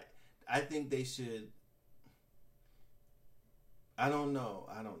I think they should. I don't know.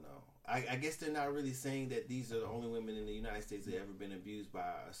 I guess they're not really saying that these are the only women in the United States that have ever been abused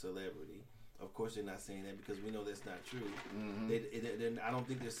by a celebrity. Of course, they're not saying that because we know that's not true. Mm-hmm. I don't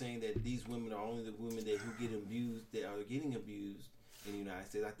think they're saying that these women are only the women who get abused, that are getting abused in the United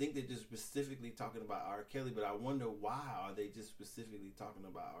States. I think they're just specifically talking about R. Kelly, but I wonder why are they just specifically talking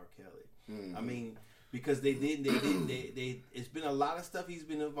about R. Kelly? Mm-hmm. I mean, because they it's been a lot of stuff he's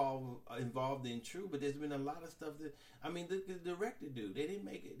been involved in, true, but there's been a lot of stuff that, I mean, the director dude, they didn't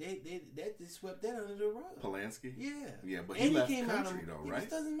make it, they swept that under the rug. Polanski? Yeah, but he left the country though, right? It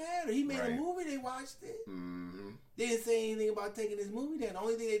doesn't matter. He made a movie, they watched it. Mm-hmm. They didn't say anything about taking his movie down. The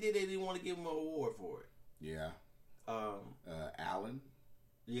only thing they didn't want to give him an award for it. Yeah. Alan?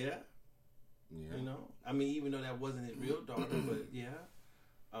 Yeah. I mean, even though that wasn't his real daughter, but yeah.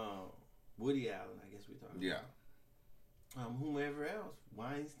 Woody Allen, I guess we're talking about. Whomever else,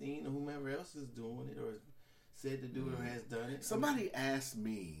 Weinstein or whomever else is doing it or said to do it or has done it. Somebody asked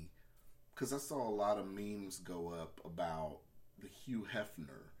me, because I saw a lot of memes go up about the Hugh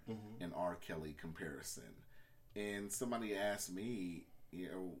Hefner and R. Kelly comparison. And somebody asked me,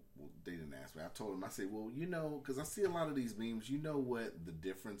 well, they didn't ask me. I told them, I said, well, because I see a lot of these memes, what the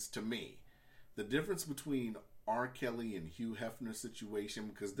difference to me, the difference between R. Kelly and Hugh Hefner situation,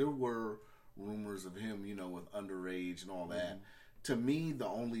 because there were rumors of him, with underage and all that. To me, the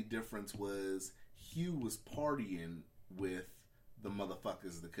only difference was Hugh was partying with the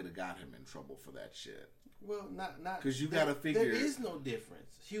motherfuckers that could have got him in trouble for that shit. Well, not because you got to figure there is no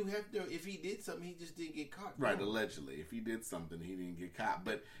difference. Hugh Hefner, if he did something, he just didn't get caught. Right, no. Allegedly, if he did something, he didn't get caught.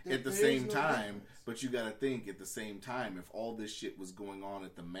 But at the same time, but you got to think at the same time, if all this shit was going on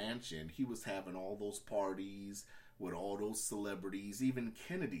at the mansion, he was having all those parties with all those celebrities. Even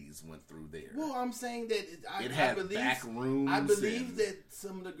Kennedy's went through there. Well, I'm saying that it had back rooms. I believe that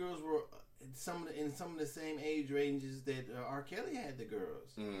some of the girls were in some of the same age ranges that R. Kelly had the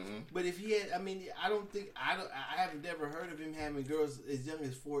girls. Mm-hmm. But if he had, I mean, I have never heard of him having girls as young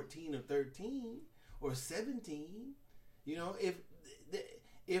as 14 or 13 or 17. You know,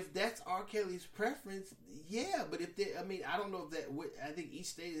 if that's R. Kelly's preference, yeah. But if they, I mean, I don't know if that. I think each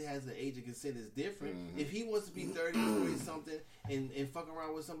state has an age of consent is different. Mm-hmm. If he wants to be 30, 40 something and fuck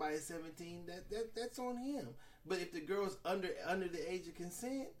around with somebody at 17, that's on him. But if the girl's under the age of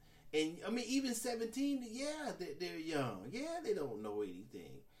consent. And, I mean, even 17, yeah, they're young. Yeah, they don't know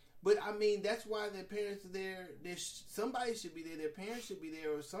anything. But, I mean, that's why their parents are there. Somebody should be there. Their parents should be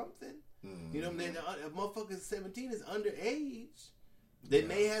there or something. Mm-hmm. You know what I mean? A motherfucker 17 is underage. They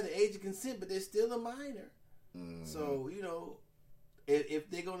may have the age of consent, but they're still a minor. Mm-hmm. So, you know, if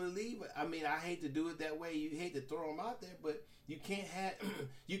they're going to leave, I mean, I hate to do it that way. You hate to throw them out there, but you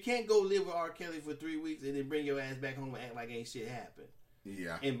can't go live with R. Kelly for 3 weeks and then bring your ass back home and act like ain't shit happened.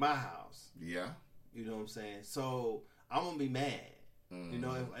 Yeah. In my house. Yeah. You know what I'm saying? So, I'm going to be mad. Mm-hmm. You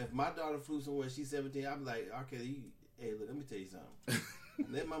know, if my daughter flew somewhere, she's 17, I'm like, okay, hey, look, let me tell you something.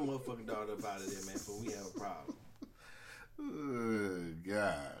 Let my motherfucking daughter up out of there, man, before we have a problem. Oh,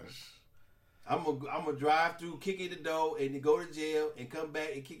 gosh. I'm gonna drive through, kick in the door, and then go to jail, and come back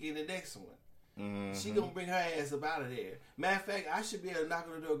and kick in the next one. Mm-hmm. She gonna bring her ass up out of there. Matter of fact, I should be able to knock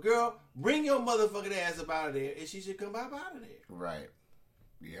on the door. Girl, bring your motherfucking ass up out of there, and she should come up out of there. Right.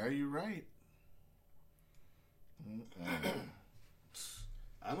 Yeah, you're right.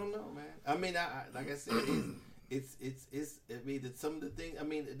 I don't know, man. I mean, I like I said, it's. I mean, some of the things. I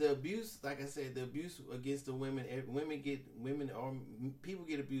mean, the abuse. Like I said, the abuse against the women. People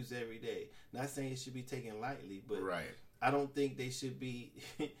get abused every day. Not saying it should be taken lightly, but right. I don't think they should be.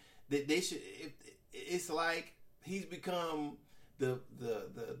 They should. It's like he's become the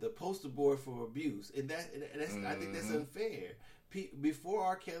poster boy for abuse, and that's. I think that's unfair. Before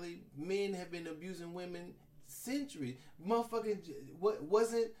R. Kelly, men have been abusing women centuries. Motherfucking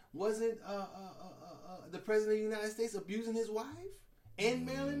wasn't the president of the United States abusing his wife and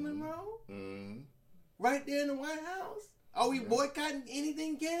Marilyn Monroe right there in the White House? Are we boycotting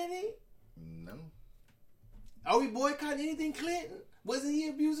anything Kennedy? No. Are we boycotting anything Clinton? Wasn't he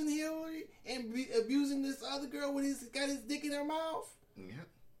abusing Hillary and abusing this other girl when he's got his dick in her mouth? Yeah.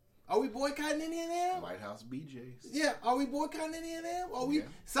 Are we boycotting any of them? White House BJs. Yeah. Are we boycotting any of them? Are we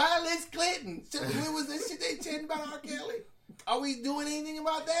silence Clinton? When was this shit they chanting about R. Kelly? Are we doing anything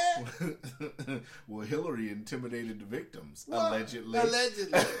about that? Well, Hillary intimidated the victims, allegedly.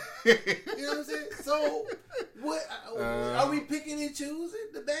 Allegedly. You know what I'm saying? So, what are we picking and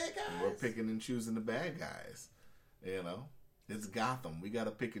choosing the bad guys? We're picking and choosing the bad guys. You know? It's Gotham. We got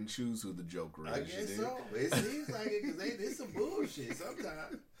to pick and choose who the Joker is. I guess so. It seems like it because it's some bullshit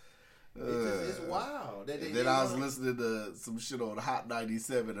sometimes. It's wild. Then I was listening to some shit on Hot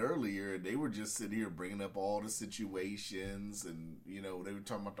 97 earlier, and they were just sitting here bringing up all the situations, and you know they were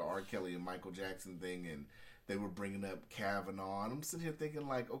talking about the R. Kelly and Michael Jackson thing, and they were bringing up Kavanaugh. And I'm sitting here thinking,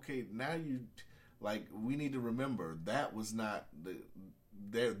 like, okay, now we need to remember that was not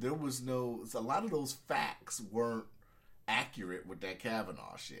there was no. A lot of those facts weren't accurate with that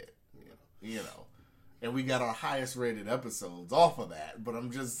Kavanaugh shit. You know. And we got our highest rated episodes off of that. But I'm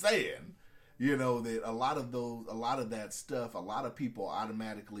just saying, you know, that a lot of that stuff, a lot of people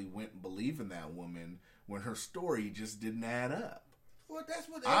automatically went and believed in that woman when her story just didn't add up. Well, that's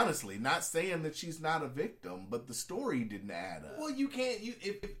what. Honestly, not saying that she's not a victim, but the story didn't add up. Well, you can't.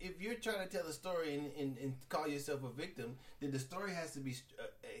 If you're trying to tell a story and call yourself a victim, then the story has to be.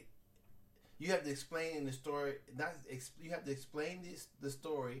 You have to explain the story. You have to explain the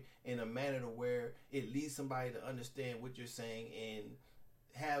story in a manner to where it leads somebody to understand what you're saying and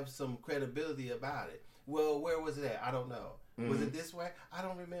have some credibility about it. Well, where was it at? I don't know. Mm-hmm. Was it this way? I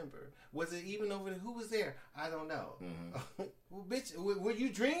don't remember. Was it even over there? Who was there? I don't know. Mm-hmm. Well, bitch, were you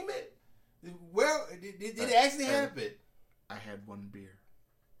dreaming? Where did it actually happen? I had one beer.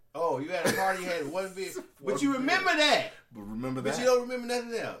 Oh, you had a party, you had one beer. But you remember that. But remember that. But you don't remember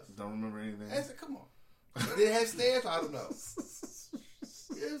nothing else. Don't remember anything. I said, come on. Did it have stairs? I don't know.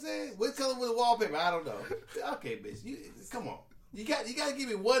 You know what I'm saying? What color was the wallpaper? I don't know. Okay, bitch. Come on. You got to give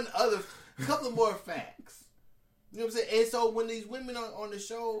me couple more facts. You know what I'm saying? And so when these women on the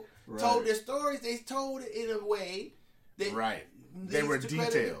show told their stories, they told it in a way that They were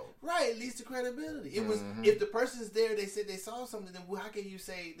detailed. Right, it leads to credibility. It was if the person's there, they said they saw something. Then how can you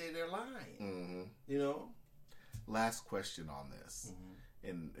say that they're lying? You know. Last question on this,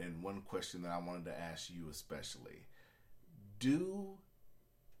 and one question that I wanted to ask you especially: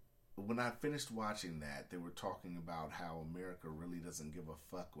 when I finished watching that, they were talking about how America really doesn't give a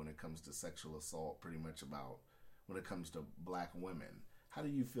fuck when it comes to sexual assault. Pretty much about when it comes to black women. How do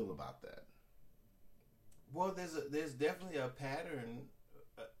you feel about that? Well, there's definitely a pattern.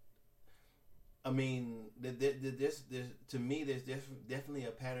 I mean, to me, there's definitely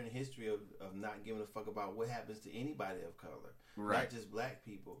a pattern in history of not giving a fuck about what happens to anybody of color, not just black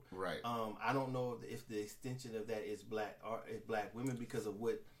people. Right. I don't know if the extension of that is black women because of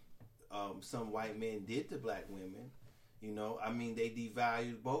what some white men did to black women. You know, I mean, they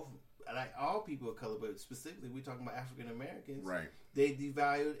devalued both, like all people of color, but specifically we're talking about African Americans. Right. They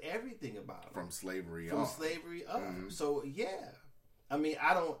devalued everything about them. From slavery up. Mm-hmm. So yeah. I mean,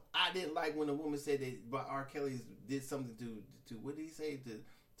 I didn't like when a woman said that R. Kelly did something to what did he say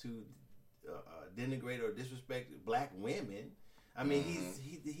to denigrate or disrespect black women. I mean, he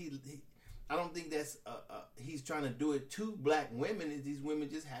I don't think that's he's trying to do it to black women. These women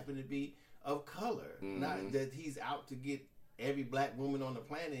just happen to be of color, not that he's out to get every black woman on the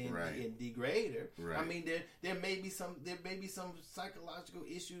planet and degrade her. Right. I mean, there may be some psychological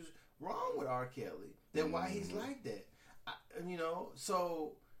issues wrong with R. Kelly. That's why he's like that. You know,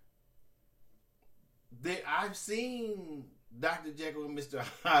 so I've seen Dr. Jekyll and Mr.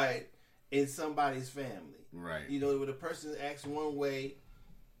 Hyde in somebody's family. Right. You know, where the person acts one way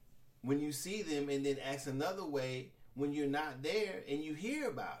when you see them and then acts another way when you're not there and you hear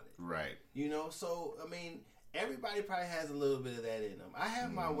about it. Right. You know, so, I mean, everybody probably has a little bit of that in them. I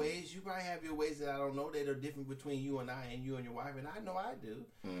have my ways. You probably have your ways that I don't know that are different between you and I and you and your wife, and I know I do.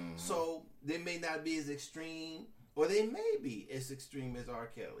 So they may not be as extreme, or they may be as extreme as R.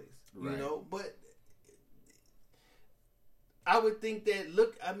 Kelly's, you know, but I would think that,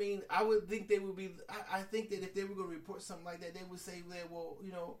 I would think they would be, I think that if they were going to report something like that, they would say that, well,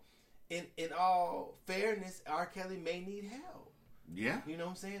 you know, in all fairness, R. Kelly may need help. Yeah. You know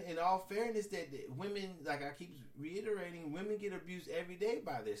what I'm saying? In all fairness, that women, like I keep reiterating, women get abused every day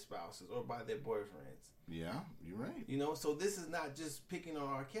by their spouses or by their boyfriends. Yeah, you're right. You know, so this is not just picking on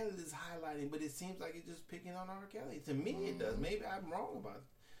R. Kelly, this is highlighting, but it seems like it's just picking on R. Kelly. To me, it does. Maybe I'm wrong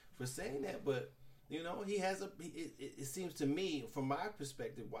for saying that, but, you know, it seems to me, from my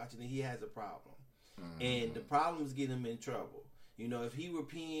perspective watching it, he has a problem. And the problems get him in trouble. You know, if he were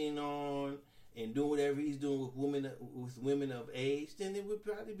peeing on and doing whatever he's doing with women of age, then it would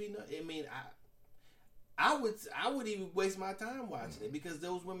probably be no. I mean, I would even waste my time watching it because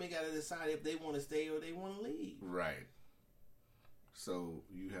those women got to decide if they want to stay or they want to leave. Right. So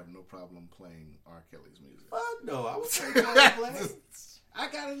you have no problem playing R. Kelly's music? Fuck no, I would play. I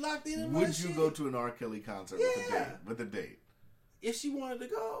got it locked in. Would you go to an R. Kelly concert with a date? If she wanted to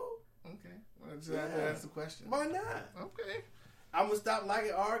go. Okay. Well, that's the question. Why not? Okay. I'm gonna stop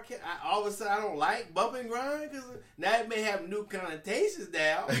liking R. Kelly. All of a sudden, I don't like bump and grind because now it may have new connotations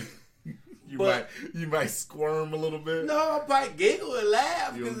now. You might squirm a little bit. No, I might giggle and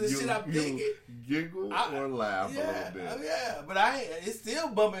laugh because of the shit I'm thinking. Giggle or laugh a little bit. Yeah, but it's still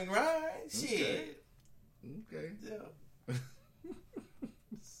bump and grind. Shit. Okay. Yeah.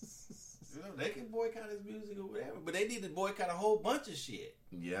 You know, they can boycott his music or whatever, but they need to boycott a whole bunch of shit.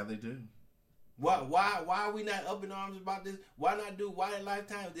 Yeah, they do. Why are we not up in arms about this? Why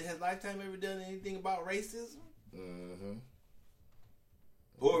Lifetime? Has Lifetime ever done anything about racism?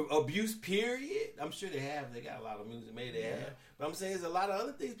 Or abuse, period? I'm sure they have. They got a lot of music. Maybe they have. But I'm saying there's a lot of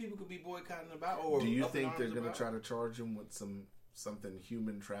other things people could be boycotting about. Or do you think they're going to try to charge him with something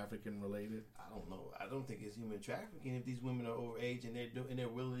human trafficking related? I don't know. I don't think it's human trafficking. If these women are overage and they're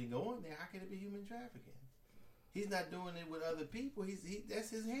willingly going there, how can it be human trafficking? He's not doing it with other people. That's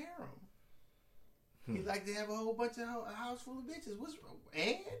his harem. He'd like to have a whole bunch of a house full of bitches. What's wrong?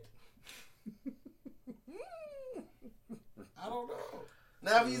 And I don't know.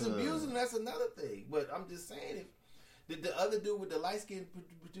 Now, if he's abusing, that's another thing. But I'm just saying, if the other dude with the light skinned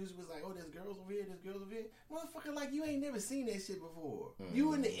producer was like, "Oh, there's girls over here, motherfucker, like you ain't never seen that shit before.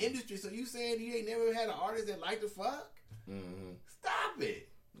 You in the industry, so you saying you ain't never had an artist that like to fuck? Stop it.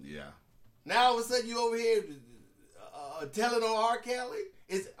 Yeah. Now all of a sudden you over here telling on R. Kelly.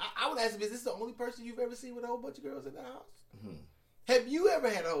 I would ask him, is this the only person you've ever seen with a whole bunch of girls in the house? Have you ever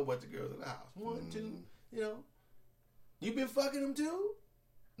had a whole bunch of girls in the house? One, two, you know? You been fucking them too?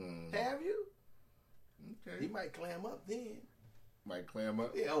 Have you? Okay. He might clam up then. Might clam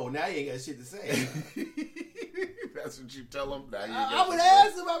up. Yeah. Oh, now you ain't got shit to say. That's what you tell them. Now you I would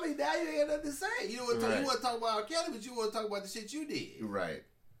ask him. I mean, now you ain't got nothing to say. You want to talk about R. Kelly, but you want to talk about the shit you did. Right.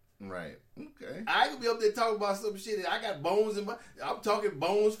 Okay. I ain't gonna be up there talking about some shit. I got bones in my. I'm talking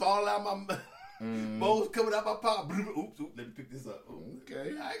bones falling out my. Bones coming out my pocket. Oops, let me pick this up.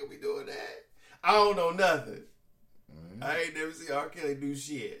 Okay. I ain't gonna be doing that. I don't know nothing. I ain't never seen R. Kelly do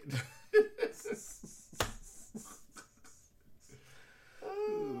shit.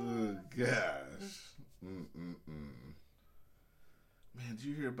 Oh, gosh. Man, did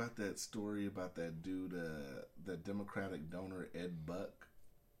you hear about that story about that dude, the Democratic donor Ed Buck,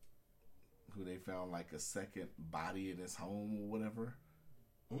 who they found like a second body in his home or whatever?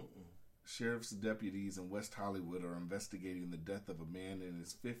 Sheriff's deputies in West Hollywood are investigating the death of a man in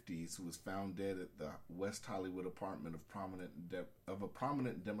his 50s who was found dead at the West Hollywood apartment of a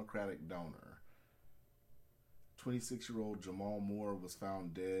prominent Democratic donor. 26-year-old Jamal Moore was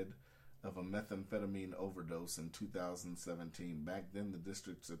found dead of a methamphetamine overdose in 2017. Back then, the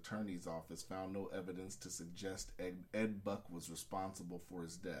district's attorney's office found no evidence to suggest Ed Buck was responsible for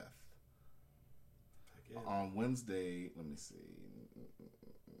his death. On Wednesday, let me see.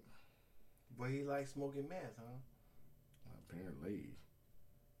 But he likes smoking meth, huh? Apparently.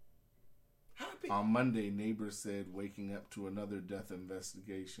 On Monday, neighbors said waking up to another death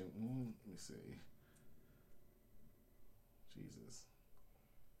investigation. Let me see. Jesus.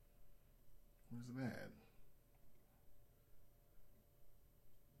 Where's it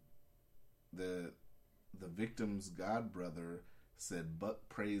at? The victim's godbrother said Buck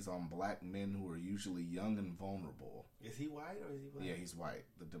preys on black men who are usually young and vulnerable. Is he white or is he black? Yeah, he's white.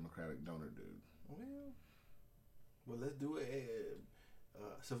 The Democratic donor dude. Well, let's do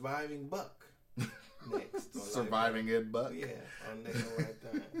Surviving Buck next. Surviving Ed Buck? Yeah, on Next on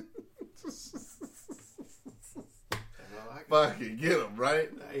Lifetime. Fucking get him, right?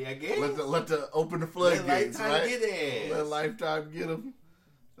 I guess. Let the open the floodgates, right? Get his. Let Lifetime get him.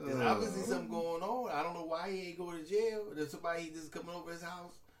 There's obviously something going on. I don't know why he ain't going to jail. There's somebody just coming over his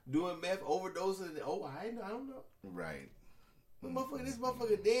house doing meth, overdosing. I don't know. Right. This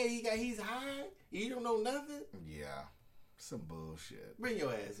motherfucker dead. He's high. You don't know nothing. Yeah. Some bullshit. Bring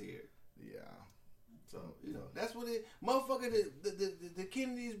your ass here. Yeah. So that's what it. Motherfucker, the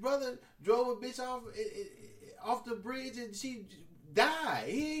Kennedy's brother drove a bitch off the bridge and she died.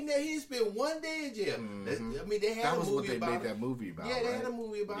 He spent 1 day in jail. I mean, they had a movie about it. That was what they made that movie about. Yeah, they had a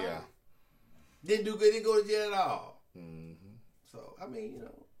movie about it. Yeah. Didn't do good. Didn't go to jail at all. So I mean,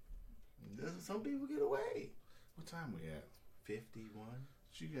 some people get away. What time we at? 51. What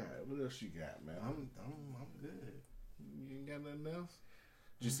you got? What else you got, man? I'm good. You ain't got nothing else?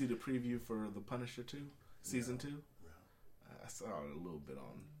 Did you see the preview for The Punisher 2? Season 2? No. I saw it a little bit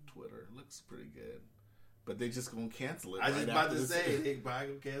on Twitter. It looks pretty good. But they just gonna cancel it. I was just about to say they probably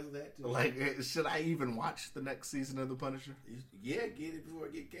gonna cancel that too. Like, should I even watch the next season of The Punisher? Yeah, get it before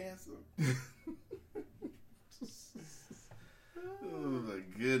it get canceled. Oh my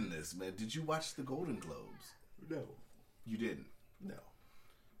goodness, man! Did you watch the Golden Globes? No, you didn't. No.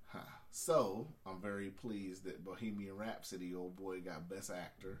 Huh. So I'm very pleased that Bohemian Rhapsody, old boy, got Best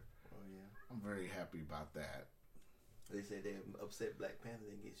Actor. Oh yeah. I'm very happy about that. They said they upset Black Panther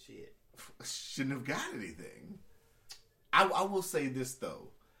didn't get shit. Shouldn't have got anything. I will say this though,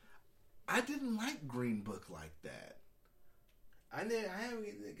 I didn't like Green Book like that. I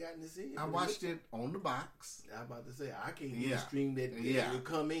haven't gotten to see it. I watched it on the box. I'm about to say I can't even stream that. It'll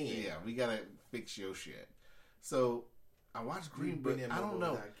come in. Yeah, we gotta fix your shit. So I watched Green Book. I don't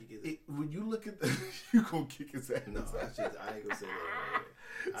know. When you look at you gonna kick his ass. No, I ain't gonna say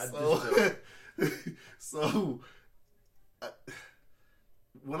that. So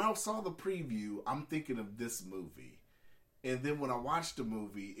when I saw the preview, I'm thinking of this movie. And then when I watched the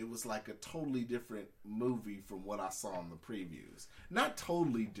movie, it was like a totally different movie from what I saw in the previews. Not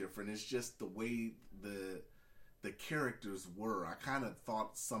totally different. It's just the way the characters were. I kind of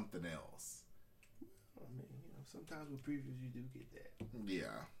thought something else. I mean, sometimes with previews you do get that.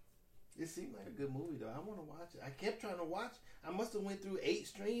 Yeah. It seemed like a good movie though. I want to watch it. I kept trying to watch. I must have went through 8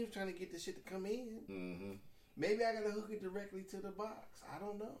 streams trying to get this shit to come in. Mm-hmm. Maybe I gotta hook it directly to the box. I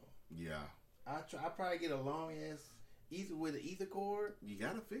don't know. Yeah. I probably get a long ass ether with an ether cord. You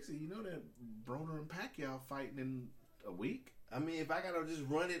gotta fix it. You know that Broner and Pacquiao fighting in a week. I mean, if I gotta just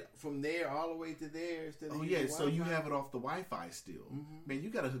run it from there all the way to there instead of so you have it off the Wi-Fi still. Mm-hmm. Man, you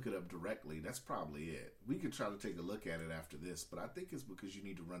gotta hook it up directly. That's probably it. We could try to take a look at it after this, but I think it's because you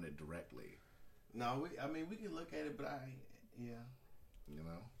need to run it directly. No, we can look at it, but you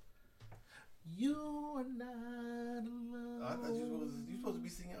know. You are not alone. I thought you supposed to be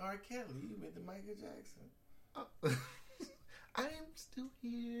singing R. Kelly. You meant the Michael Jackson. I'm still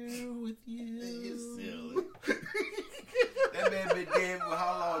here with you. You silly. That man been dead for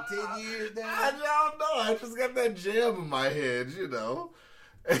how long? 10 years now? I don't know. I just got that jam in my head, you know.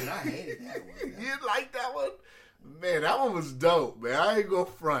 And I hated that one. You like that one? Man, that one was dope, man. I ain't gonna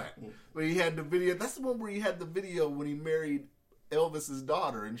front. When he had the video, that's the one where he had the video when he married Elvis's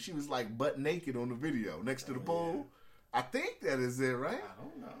daughter, and she was like butt naked on the video next to the pool. Yeah. I think that is it, right? I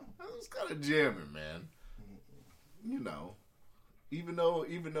don't know. That was kind of jamming, man. You know, even though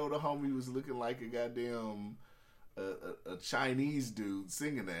the homie was looking like a goddamn a Chinese dude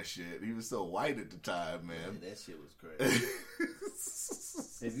singing that shit, he was so white at the time, man. That shit was crazy.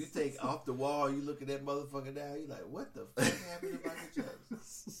 If you take Off the Wall, you look at that motherfucker now, you like, what the fuck happened to Michael Jackson?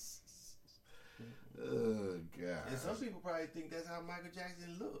 Oh God! And some people probably think that's how Michael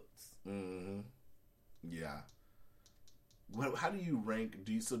Jackson looks. Mm-hmm. Yeah. Well, how do you rank?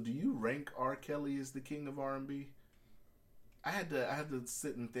 Do you rank R. Kelly as the king of R&B? I had to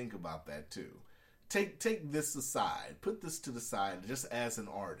sit and think about that too. Take this aside. Put this to the side, just as an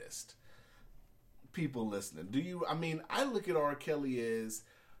artist. People listening, do you? I mean, I look at R. Kelly as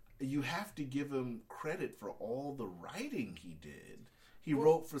you have to give him credit for all the writing he did. He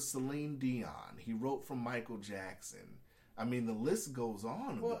wrote for Celine Dion. He wrote for Michael Jackson. I mean, the list goes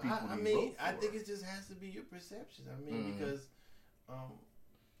on of the people he wrote for. I think it just has to be your perception. I mean, because,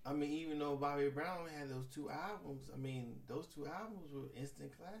 even though Bobby Brown had those 2 albums, I mean, those 2 albums were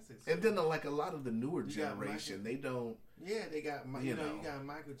instant classics. And then, like, a lot lot of the newer generation, they don't. Yeah, they got, you got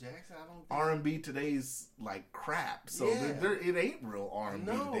Michael Jackson. I don't think R&B today's like crap, so it ain't real R&B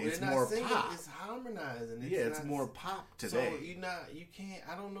today. It's more singing, pop. It's harmonizing. It's more pop today. So you can't.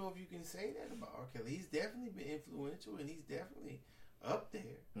 I don't know if you can say that about R. Kelly. He's definitely been influential, and he's definitely up there.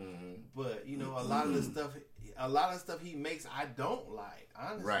 Mm-hmm. But a lot of the stuff he makes, I don't like.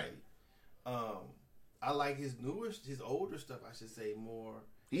 Honestly, right? I like his older stuff. I should say more.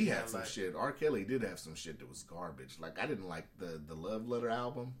 He had some shit. R. Kelly did have some shit that was garbage. Like, I didn't like the Love Letter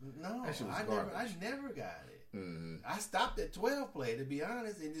album. No, that shit was garbage. I never got it. Mm-hmm. I stopped at 12 play, to be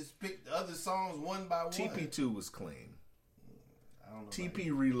honest, and just picked other songs one by one. TP2 was clean. I don't know.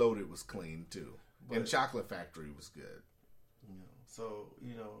 TP Reloaded was clean too, and Chocolate Factory was good.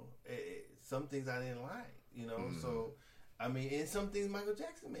 Some things I didn't like. So. I mean, and some things Michael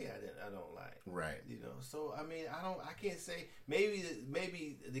Jackson made I don't like. Right. So I mean, I can't say maybe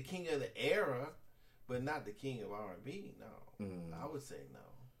the king of the era, but not the king of R&B. No, I would say no.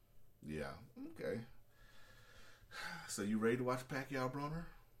 Yeah. Okay. So you ready to watch Pacquiao Broner?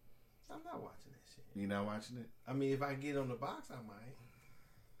 I'm not watching that shit. You not watching it? I mean, if I get on the box, I might.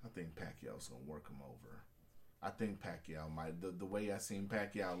 I think Pacquiao's gonna work him over. I think Pacquiao might. The way I seen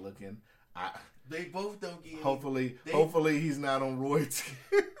Pacquiao looking. They both don't get. Hopefully he's not on roids.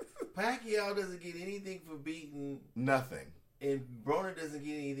 Pacquiao doesn't get anything for beating nothing, and Broner doesn't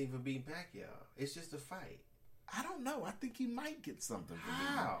get anything for beating Pacquiao. It's just a fight. I don't know. I think he might get something for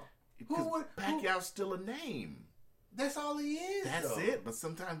How? Because Pacquiao's still a name. That's all he is. That's it. But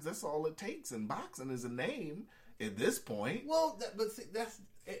sometimes that's all it takes in boxing is a name. At this point, well, that's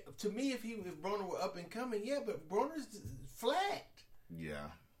to me. If Broner were up and coming, yeah, but Broner's flat. Yeah.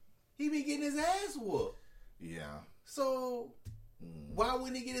 He be getting his ass whooped. Yeah. So why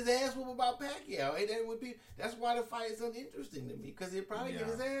wouldn't he get his ass whooped about Pacquiao? Ain't that what people? That's why the fight is uninteresting to me because he'll probably get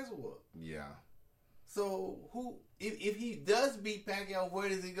his ass whooped. Yeah. So who? If he does beat Pacquiao, where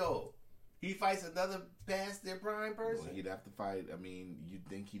does he go? He fights another past their prime person. Well, he'd have to fight. I mean, you'd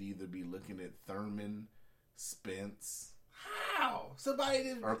think he'd either be looking at Thurman, Spence. How?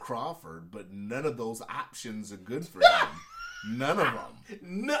 Or Crawford, but none of those options are good for him. None of them.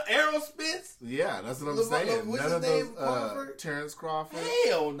 No, Errol Spence? Yeah, that's what I'm saying. What's None his of name? those. Terrence Crawford.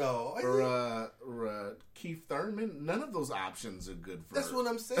 Hell no. Or Keith Thurman. None of those options are good for. That's what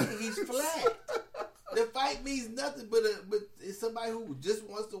I'm saying. He's flat. The fight means nothing, but it's somebody who just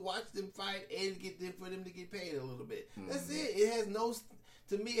wants to watch them fight and get them for them to get paid a little bit. Mm-hmm. That's it. It has no.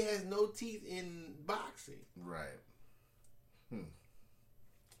 To me, it has no teeth in boxing. Right.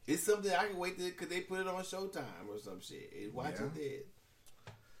 It's something I can wait to because they put it on Showtime or some shit and watch it then.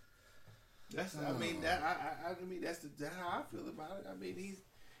 That's I mean that's how I feel about it. I mean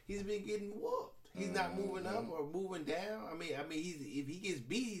he's been getting whooped. He's not moving up or moving down. I mean if he gets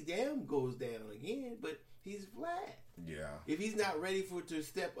beat, he goes down again. But he's flat. Yeah. If he's not ready to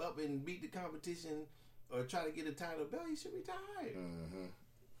step up and beat the competition or try to get a title belt, he should retire. Mm-hmm.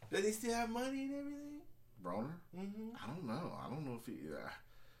 Does he still have money and everything? Broner? Mm-hmm. I don't know. I don't know if he.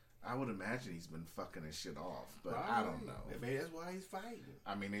 I would imagine he's been fucking his shit off, but right. I don't know. Maybe that's why he's fighting.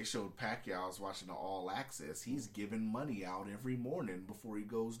 I mean, they showed Pacquiao. I was watching the All Access. He's giving money out every morning before he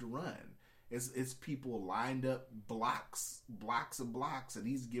goes to run. It's people lined up blocks and blocks, and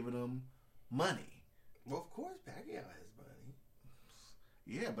he's giving them money. Well, of course, Pacquiao has money.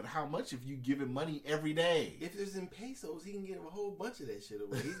 Yeah, but how much if you give him money every day? If it's in pesos, he can give a whole bunch of that shit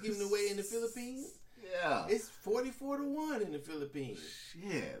away. He's giving away in the Philippines. Yeah. It's 44-1 in the Philippines.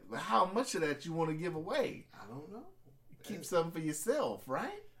 Shit. But how much of that you want to give away? I don't know. Keep something for yourself,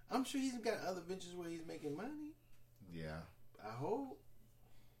 right? I'm sure he's got other ventures where he's making money. Yeah. I hope.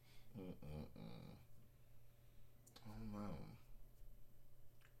 I don't know.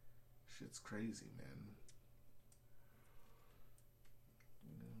 Shit's crazy, man.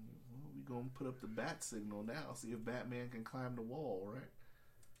 Well, we gonna put up the bat signal now. See if Batman can climb the wall, right?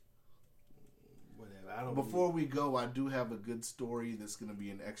 Whatever. I don't. Before we go, I do have a good story that's gonna be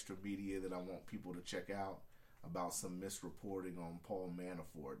in extra media that I want people to check out about some misreporting on Paul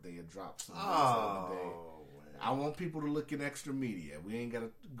Manafort. They had dropped some news the other day. Man. I want people to look in extra media. We ain't got to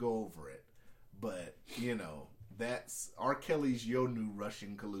go over it. But, you know, that's R. Kelly's Yo New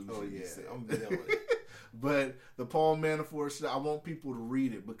Russian collusion. Oh, yeah. I'm dealing with it. But the Paul Manafort shit, I want people to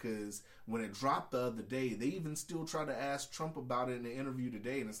read it because when it dropped the other day, they even still try to ask Trump about it in the interview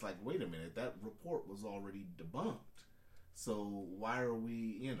today. And it's like, wait a minute, that report was already debunked. So why are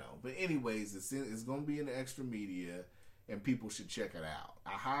we, you know? But anyways, it's going to be in the extra media, and people should check it out.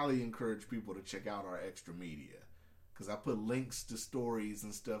 I highly encourage people to check out our extra media because I put links to stories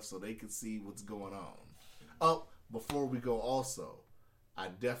and stuff so they can see what's going on. Oh, before we go, also, I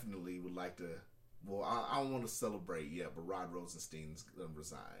definitely would like to. Well, I don't want to celebrate yet, but Rod Rosenstein's gonna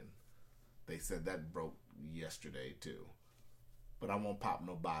resign. They said that broke yesterday too, but I won't pop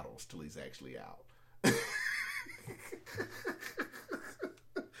no bottles till he's actually out.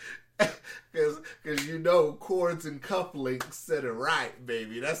 Because you know, Chords and Cufflinks said it right,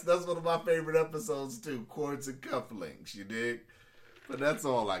 baby. That's one of my favorite episodes too. Chords and Cufflinks, you dig? But that's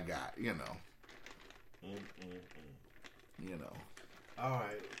all I got, you know. You know. All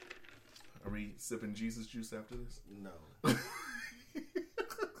right. Are we sipping Jesus juice after this? No.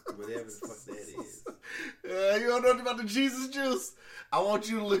 Whatever the fuck that is. You don't know nothing about the Jesus juice? I want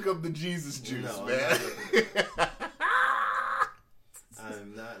you to look up the Jesus juice, No, man.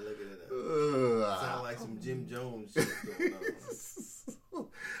 I'm not looking it up. Sound like some Jim Jones shit going on.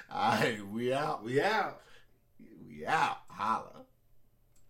 Alright,